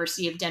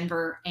University of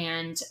Denver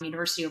and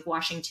University of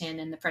Washington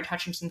and the Fred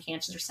Hutchinson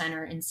Cancer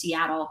Center in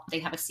Seattle. They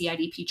have a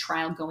CIDP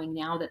trial going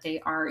now that they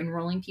are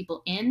enrolling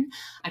people in.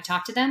 I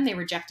talked to them. They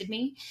rejected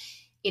me.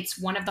 It's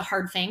one of the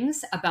hard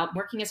things about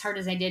working as hard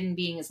as I did and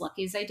being as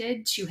lucky as I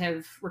did to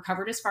have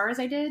recovered as far as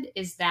I did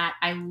is that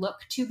I look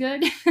too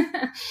good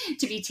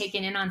to be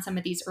taken in on some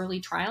of these early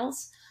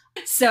trials.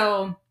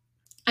 So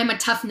I'm a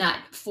tough nut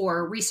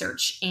for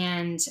research,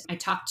 and I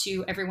talked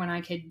to everyone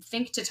I could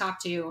think to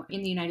talk to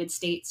in the United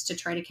States to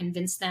try to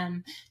convince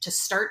them to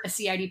start a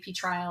CIDP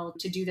trial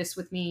to do this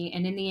with me.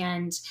 And in the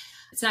end,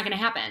 it's not going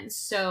to happen.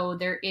 So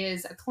there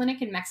is a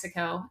clinic in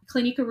Mexico,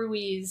 Clínica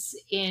Ruiz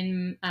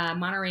in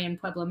Monterrey and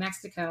Puebla,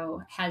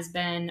 Mexico, has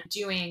been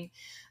doing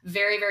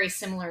very, very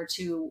similar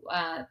to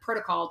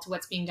protocol to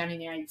what's being done in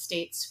the United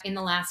States. In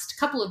the last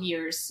couple of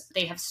years,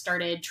 they have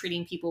started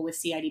treating people with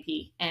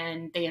CIDP,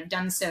 and they have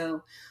done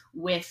so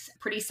with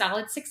pretty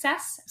solid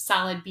success,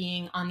 solid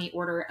being on the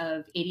order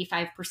of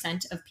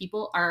 85% of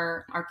people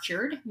are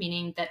cured,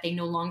 meaning that they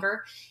no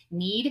longer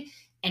need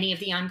any of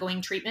the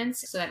ongoing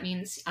treatments. So that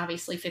means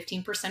obviously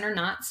 15% are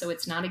not, so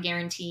it's not a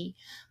guarantee,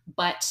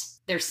 but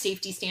their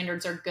safety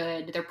standards are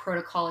good, their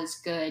protocol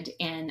is good,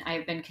 and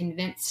I've been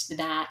convinced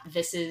that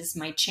this is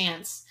my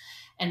chance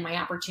and my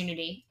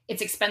opportunity.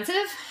 It's expensive,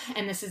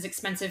 and this is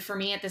expensive for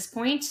me at this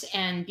point,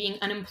 and being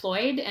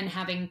unemployed and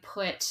having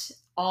put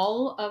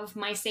all of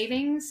my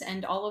savings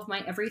and all of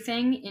my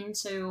everything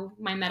into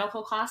my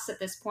medical costs at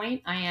this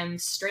point, I am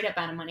straight up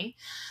out of money.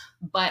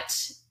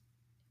 But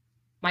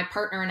my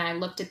partner and I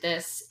looked at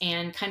this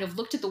and kind of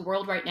looked at the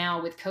world right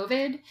now with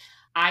COVID.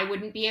 I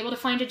wouldn't be able to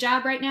find a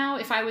job right now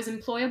if I was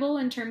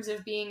employable in terms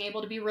of being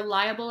able to be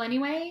reliable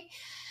anyway.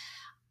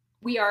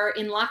 We are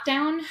in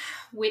lockdown,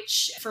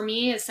 which for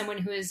me, as someone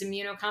who is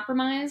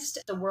immunocompromised,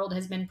 the world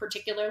has been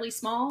particularly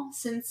small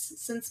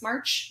since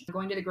March.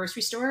 Going to the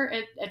grocery store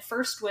at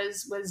first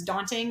was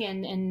daunting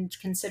and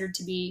considered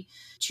to be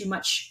too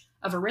much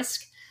of a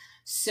risk.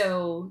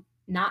 So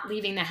not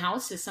leaving the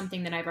house is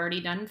something that I've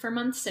already done for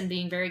months and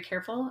being very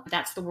careful.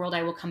 That's the world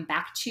I will come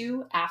back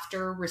to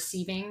after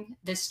receiving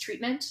this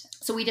treatment.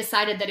 So we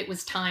decided that it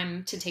was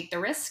time to take the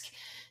risk,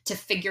 to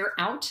figure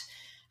out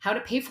how to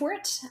pay for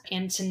it,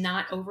 and to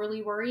not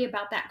overly worry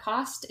about that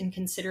cost and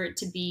consider it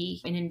to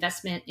be an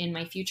investment in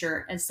my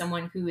future as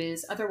someone who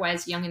is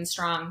otherwise young and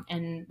strong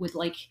and would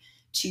like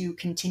to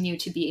continue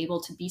to be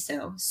able to be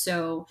so.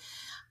 So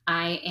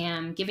I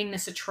am giving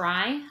this a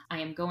try. I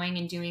am going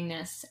and doing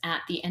this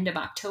at the end of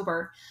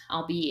October.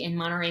 I'll be in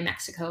Monterrey,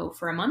 Mexico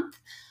for a month,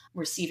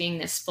 receiving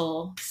this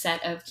full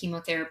set of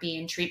chemotherapy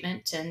and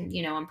treatment. And,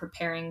 I'm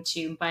preparing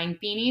to buying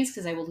beanies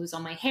because I will lose all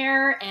my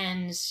hair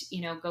and,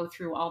 go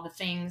through all the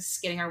things,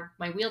 getting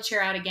my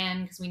wheelchair out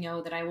again, because we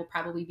know that I will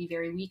probably be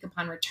very weak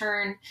upon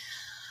return,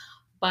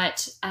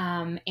 but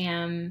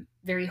am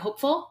very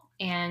hopeful.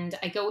 And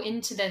I go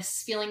into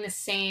this feeling the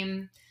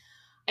same.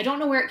 I don't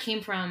know where it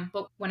came from,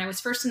 but when I was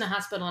first in the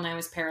hospital and I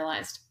was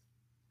paralyzed,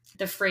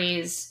 the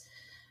phrase,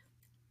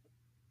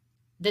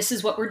 "This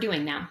is what we're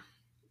doing now,"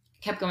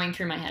 kept going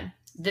through my head.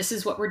 This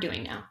is what we're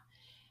doing now.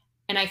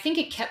 And I think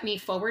it kept me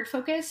forward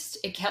focused.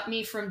 It kept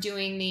me from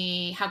doing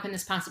the, how can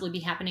this possibly be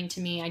happening to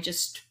me? I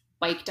just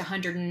biked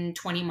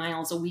 120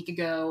 miles a week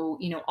ago,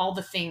 all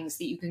the things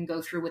that you can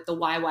go through with the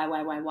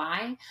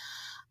why.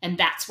 And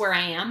that's where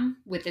I am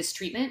with this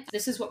treatment.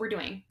 This is what we're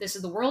doing. This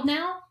is the world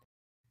now.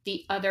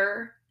 The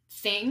other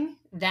thing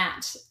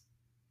that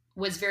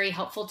was very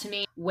helpful to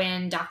me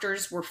when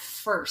doctors were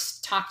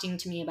first talking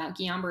to me about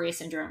Guillain-Barré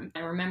syndrome, I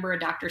remember a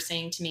doctor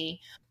saying to me,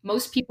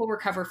 most people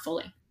recover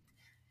fully.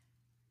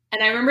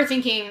 And I remember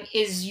thinking,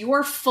 is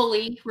your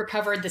fully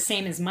recovered the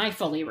same as my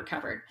fully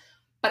recovered?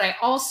 But I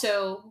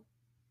also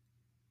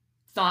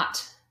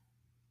thought,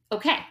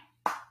 okay,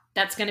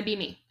 that's going to be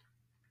me.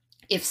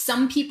 If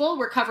some people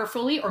recover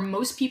fully or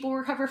most people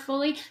recover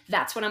fully,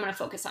 that's what I'm going to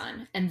focus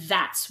on. And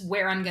that's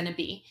where I'm going to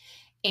be.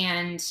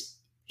 And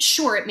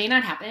sure, it may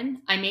not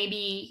happen. I may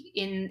be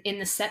in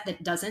the set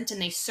that doesn't, and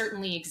they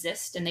certainly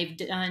exist, and they've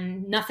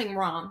done nothing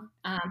wrong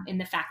in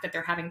the fact that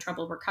they're having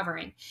trouble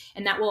recovering.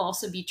 And that will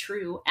also be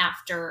true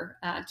after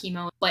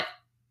chemo. But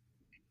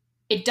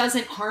it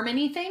doesn't harm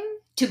anything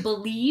to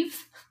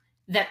believe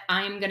that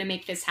I'm going to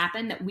make this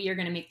happen, that we are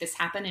going to make this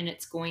happen, and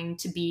it's going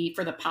to be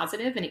for the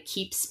positive, and it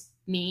keeps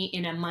me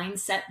in a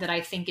mindset that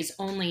I think is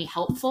only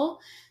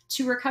helpful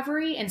to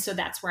recovery. And so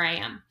that's where I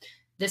am.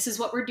 This is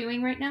what we're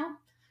doing right now.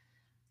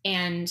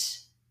 And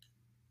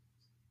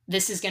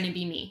this is going to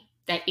be me.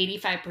 That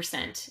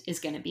 85% is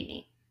going to be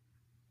me.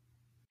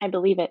 I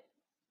believe it.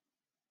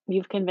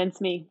 You've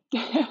convinced me.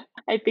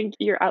 I think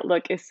your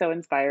outlook is so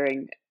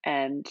inspiring.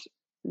 And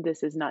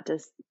this is not to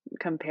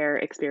compare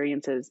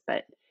experiences,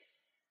 but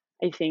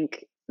I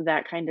think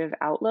that kind of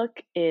outlook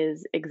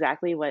is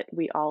exactly what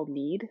we all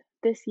need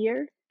this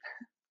year.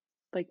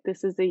 Like,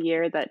 this is a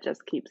year that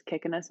just keeps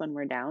kicking us when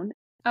we're down.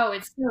 Oh,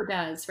 it so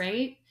does,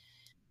 right?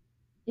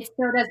 It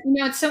so does.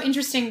 It's so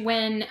interesting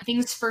when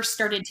things first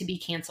started to be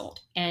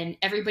canceled and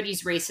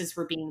everybody's races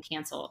were being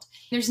canceled.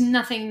 There's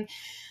nothing,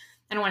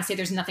 I don't want to say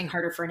there's nothing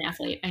harder for an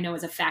athlete. I know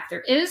as a fact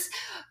there is,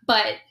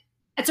 but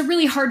it's a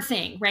really hard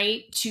thing,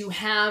 right? To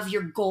have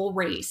your goal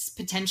race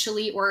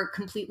potentially or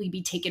completely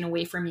be taken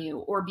away from you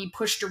or be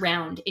pushed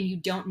around and you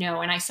don't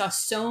know. And I saw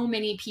so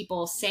many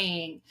people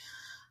saying,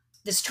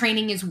 this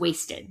training is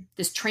wasted.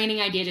 This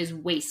training I did is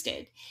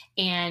wasted.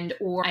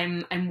 Or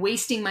I'm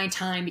wasting my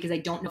time because I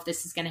don't know if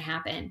this is going to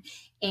happen.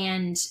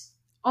 And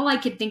all I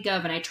could think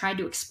of, and I tried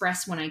to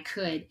express when I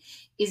could,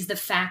 is the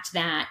fact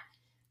that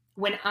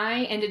when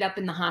I ended up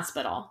in the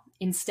hospital,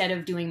 instead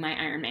of doing my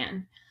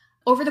Ironman,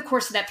 over the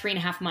course of that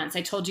 3.5 months,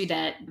 I told you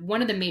that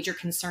one of the major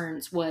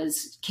concerns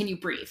was, can you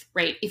breathe,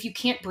 right? If you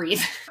can't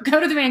breathe, go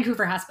to the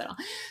Vancouver hospital,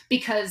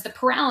 because the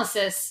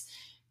paralysis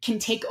can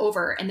take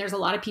over. And there's a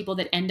lot of people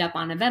that end up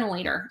on a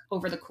ventilator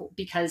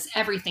because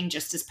everything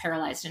just is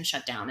paralyzed and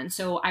shut down. And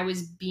so I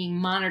was being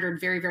monitored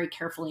very, very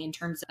carefully in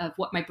terms of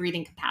what my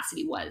breathing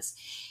capacity was.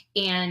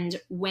 And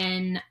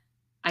when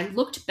I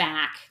looked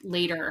back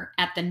later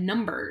at the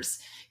numbers,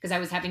 because I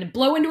was having to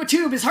blow into a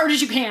tube as hard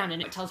as you can,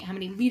 and it tells you how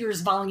many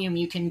liters volume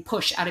you can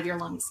push out of your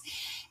lungs.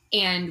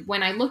 And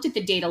when I looked at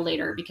the data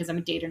later, because I'm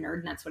a data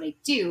nerd and that's what I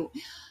do,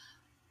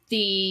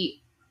 the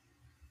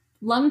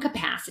lung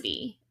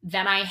capacity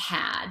that I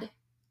had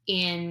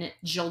in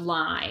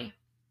July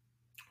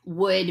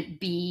would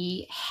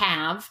be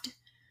halved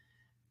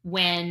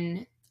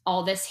when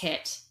all this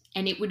hit,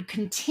 and it would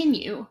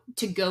continue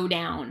to go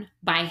down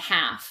by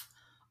half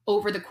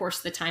over the course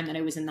of the time that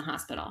I was in the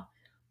hospital.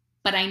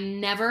 But I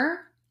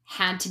never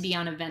had to be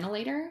on a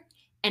ventilator,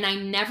 and I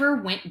never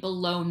went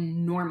below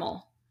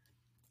normal.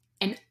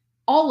 And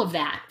all of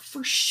that,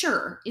 for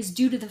sure, is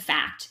due to the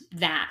fact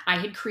that I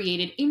had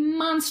created a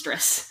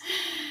monstrous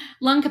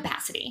lung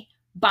capacity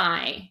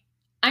by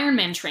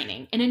Ironman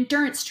training and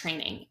endurance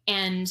training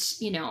and,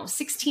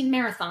 16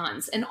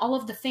 marathons and all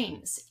of the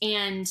things.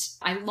 And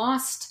I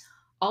lost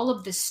all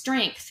of the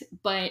strength,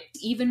 but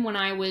even when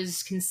I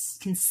was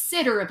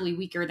considerably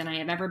weaker than I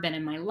have ever been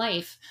in my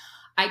life,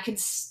 I could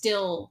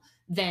still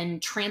then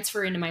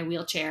transfer into my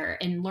wheelchair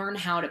and learn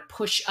how to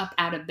push up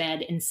out of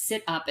bed and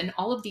sit up and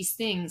all of these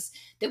things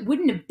that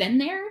wouldn't have been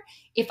there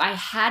if I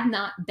had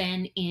not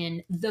been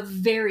in the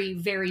very,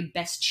 very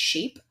best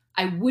shape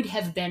I would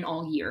have been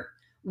all year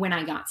when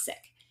I got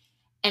sick.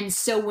 And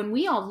so when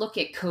we all look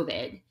at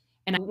COVID,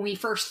 and when we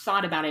first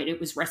thought about it, it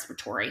was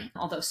respiratory,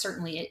 although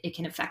certainly it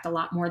can affect a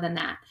lot more than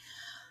that.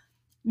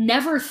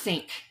 Never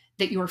think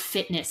that your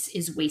fitness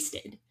is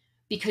wasted,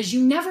 because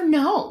you never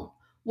know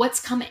what's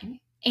coming.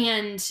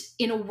 And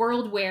in a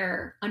world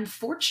where,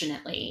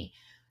 unfortunately,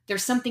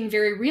 there's something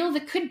very real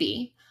that could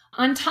be,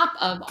 on top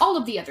of all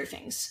of the other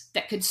things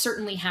that could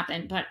certainly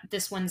happen, but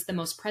this one's the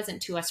most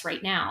present to us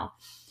right now,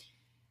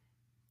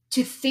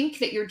 to think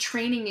that your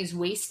training is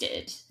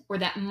wasted or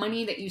that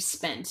money that you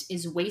spent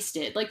is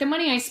wasted. Like the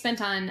money I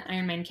spent on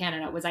Ironman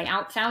Canada, was I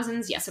out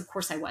thousands? Yes, of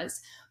course I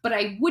was. But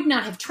I would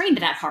not have trained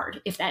that hard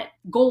if that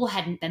goal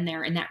hadn't been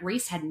there and that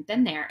race hadn't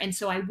been there. And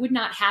so I would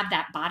not have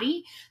that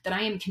body that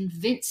I am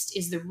convinced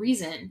is the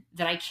reason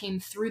that I came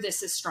through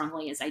this as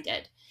strongly as I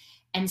did.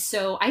 And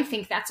so I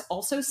think that's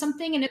also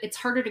something, and it's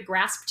harder to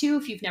grasp too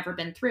if you've never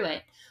been through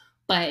it.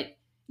 But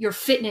your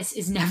fitness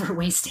is never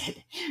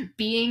wasted.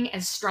 Being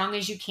as strong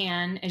as you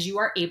can, as you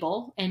are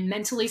able, and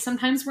mentally,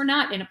 sometimes we're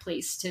not in a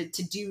place to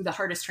do the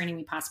hardest training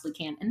we possibly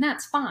can, and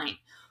that's fine.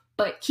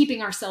 But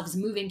keeping ourselves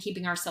moving,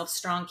 keeping ourselves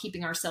strong,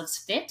 keeping ourselves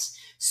fit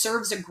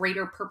serves a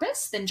greater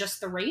purpose than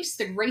just the race.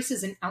 The race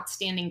is an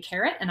outstanding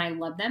carrot, and I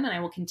love them, and I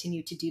will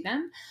continue to do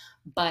them.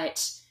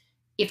 But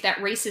if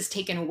that race is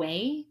taken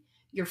away,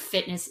 your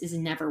fitness is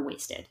never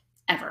wasted,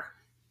 ever.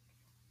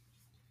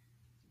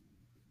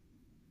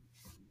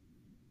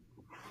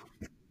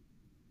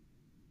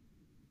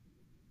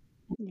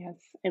 Yes,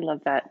 I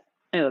love that.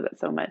 I love that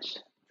so much.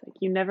 It's like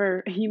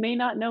you may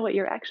not know what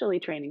you're actually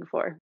training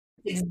for.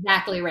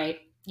 Exactly right.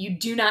 You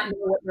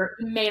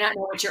may not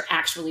know what you're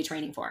actually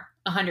training for.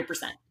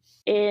 100%.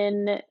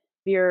 In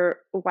your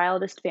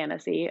wildest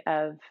fantasy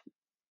of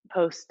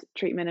post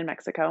treatment in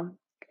Mexico,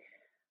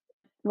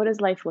 what does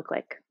life look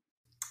like?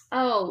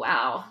 Oh,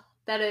 wow.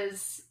 That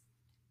is,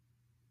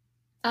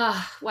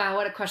 wow,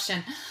 what a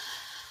question.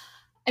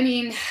 I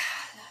mean,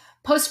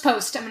 post,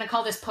 I'm going to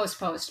call this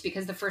post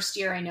because the first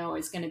year I know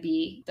is going to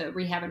be the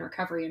rehab and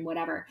recovery and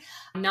whatever.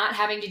 Not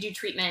having to do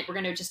treatment, we're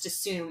going to just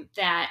assume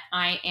that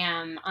I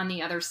am on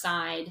the other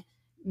side,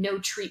 no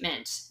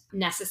treatment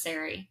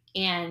necessary.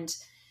 And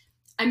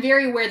I'm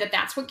very aware that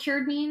that's what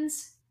cured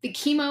means. The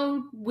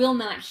chemo will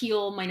not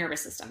heal my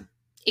nervous system.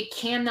 It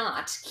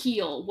cannot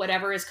heal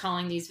whatever is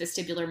causing these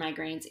vestibular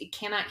migraines. It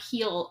cannot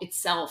heal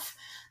itself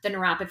the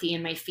neuropathy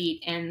in my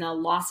feet and the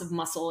loss of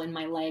muscle in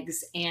my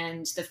legs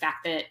and the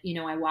fact that,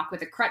 I walk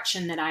with a crutch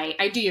and that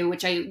I do,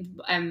 which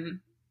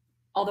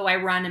although I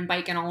run and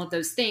bike and all of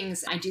those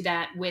things, I do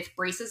that with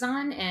braces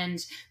on.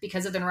 And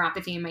because of the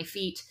neuropathy in my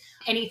feet,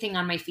 anything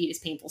on my feet is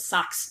painful.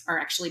 Socks are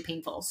actually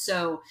painful.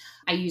 So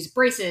I use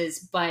braces,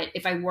 but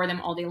if I wore them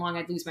all day long,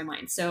 I'd lose my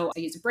mind. So I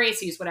use a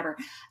brace, I use whatever,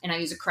 and I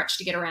use a crutch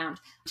to get around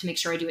to make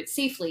sure I do it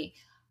safely.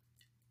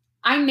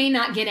 I may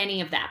not get any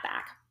of that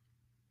back.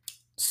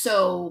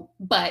 So,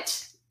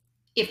 but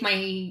if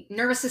my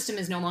nervous system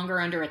is no longer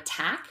under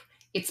attack,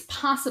 it's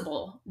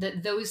possible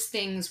that those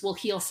things will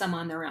heal some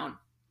on their own.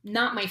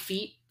 Not my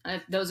feet.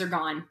 Those are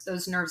gone.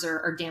 Those nerves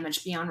are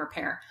damaged beyond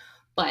repair.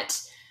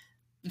 But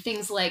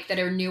things like that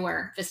are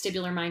newer,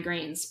 vestibular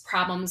migraines,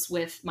 problems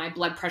with my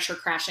blood pressure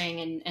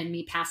crashing and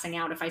me passing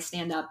out if I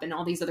stand up and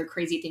all these other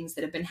crazy things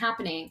that have been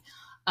happening,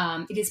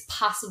 it is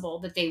possible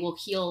that they will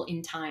heal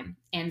in time.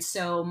 And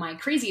so my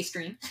craziest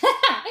dream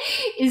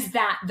is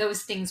that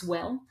those things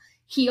will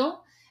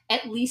heal,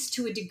 at least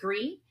to a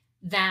degree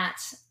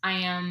that I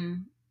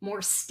am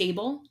more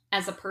stable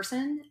as a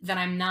person, that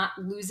I'm not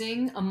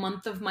losing a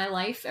month of my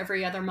life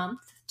every other month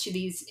to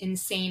these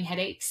insane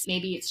headaches.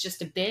 Maybe it's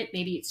just a bit,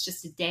 maybe it's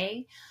just a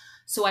day.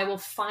 So I will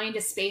find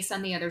a space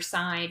on the other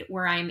side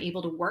where I'm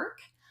able to work.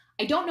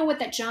 I don't know what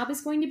that job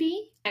is going to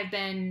be. I've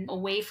been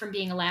away from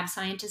being a lab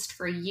scientist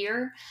for a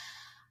year.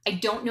 I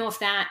don't know if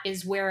that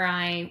is where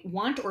I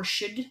want or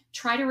should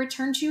try to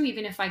return to,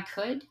 even if I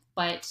could.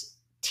 But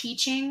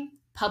teaching,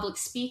 public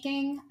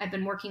speaking, I've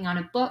been working on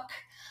a book.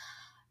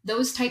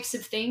 Those types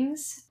of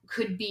things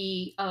could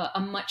be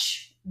a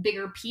much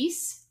bigger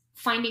piece.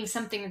 Finding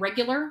something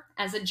regular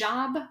as a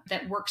job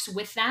that works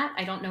with that.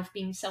 I don't know if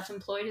being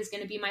self-employed is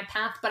going to be my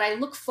path, but I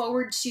look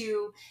forward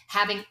to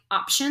having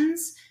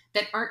options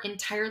that aren't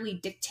entirely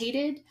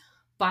dictated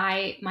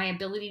by my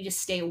ability to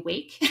stay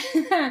awake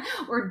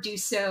or do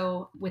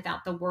so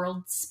without the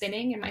world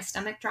spinning and my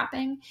stomach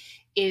dropping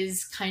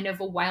is kind of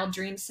a wild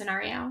dream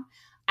scenario.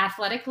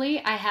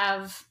 Athletically, I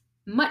have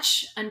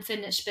much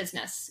unfinished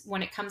business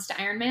when it comes to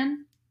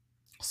Ironman.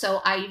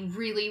 So I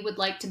really would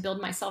like to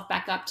build myself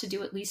back up to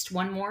do at least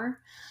one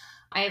more.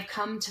 I have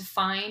come to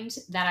find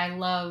that I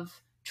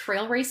love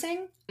trail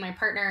racing. My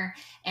partner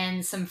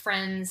and some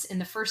friends in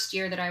the first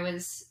year that I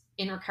was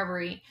in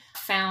recovery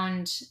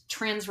found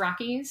Trans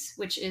Rockies,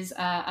 which is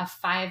a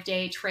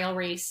 5-day trail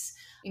race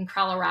in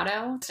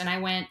Colorado. And I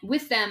went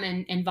with them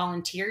and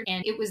volunteered.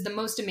 And it was the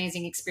most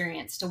amazing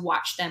experience to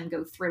watch them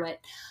go through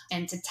it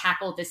and to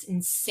tackle this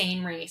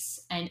insane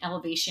race and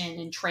elevation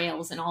and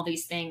trails and all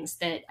these things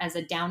that as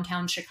a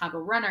downtown Chicago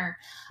runner,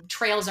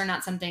 trails are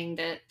not something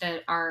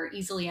that are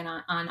easily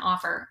on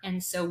offer.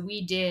 And so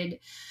we did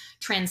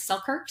Trans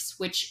Selkirks,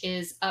 which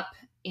is up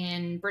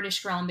in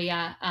British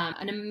Columbia,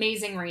 an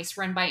amazing race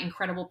run by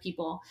incredible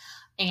people.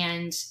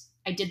 And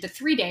I did the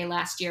 3-day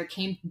last year,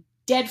 came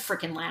dead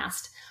freaking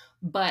last,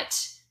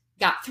 but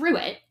got through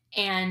it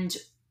and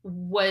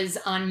was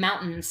on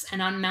mountains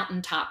and on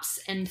mountaintops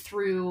and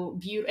through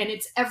and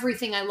it's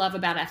everything I love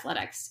about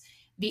athletics.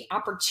 The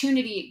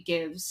opportunity it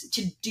gives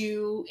to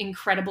do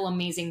incredible,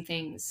 amazing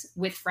things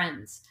with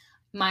friends.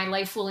 My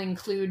life will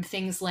include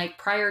things like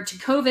prior to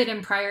COVID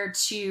and prior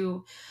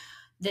to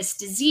this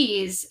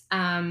disease,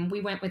 we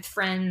went with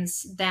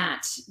friends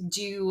that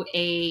do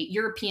a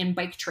European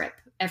bike trip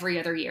every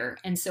other year.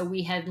 And so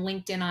we had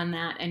linked in on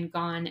that and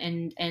gone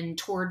and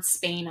toured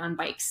Spain on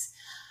bikes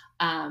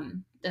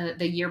the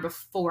year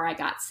before I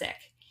got sick.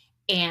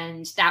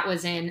 And that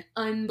was an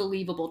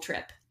unbelievable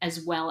trip,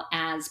 as well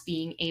as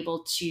being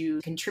able to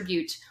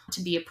contribute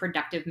to be a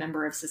productive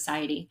member of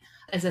society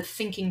as a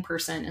thinking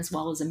person, as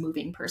well as a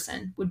moving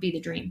person, would be the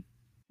dream.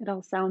 It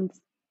all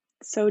sounds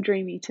so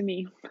dreamy to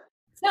me.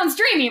 Sounds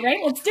dreamy,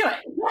 right? Let's do it.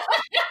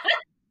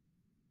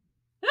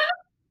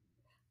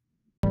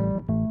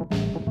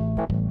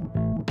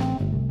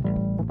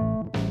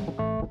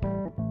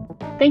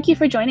 Thank you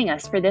for joining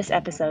us for this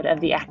episode of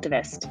The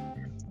Activist.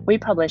 We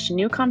publish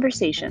new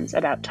conversations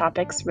about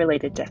topics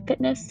related to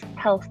fitness,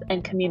 health,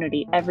 and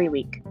community every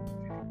week.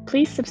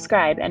 Please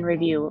subscribe and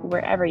review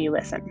wherever you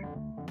listen.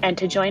 And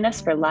to join us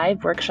for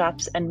live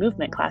workshops and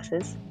movement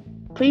classes,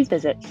 please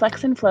visit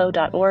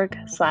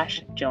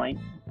flexandflow.org/join.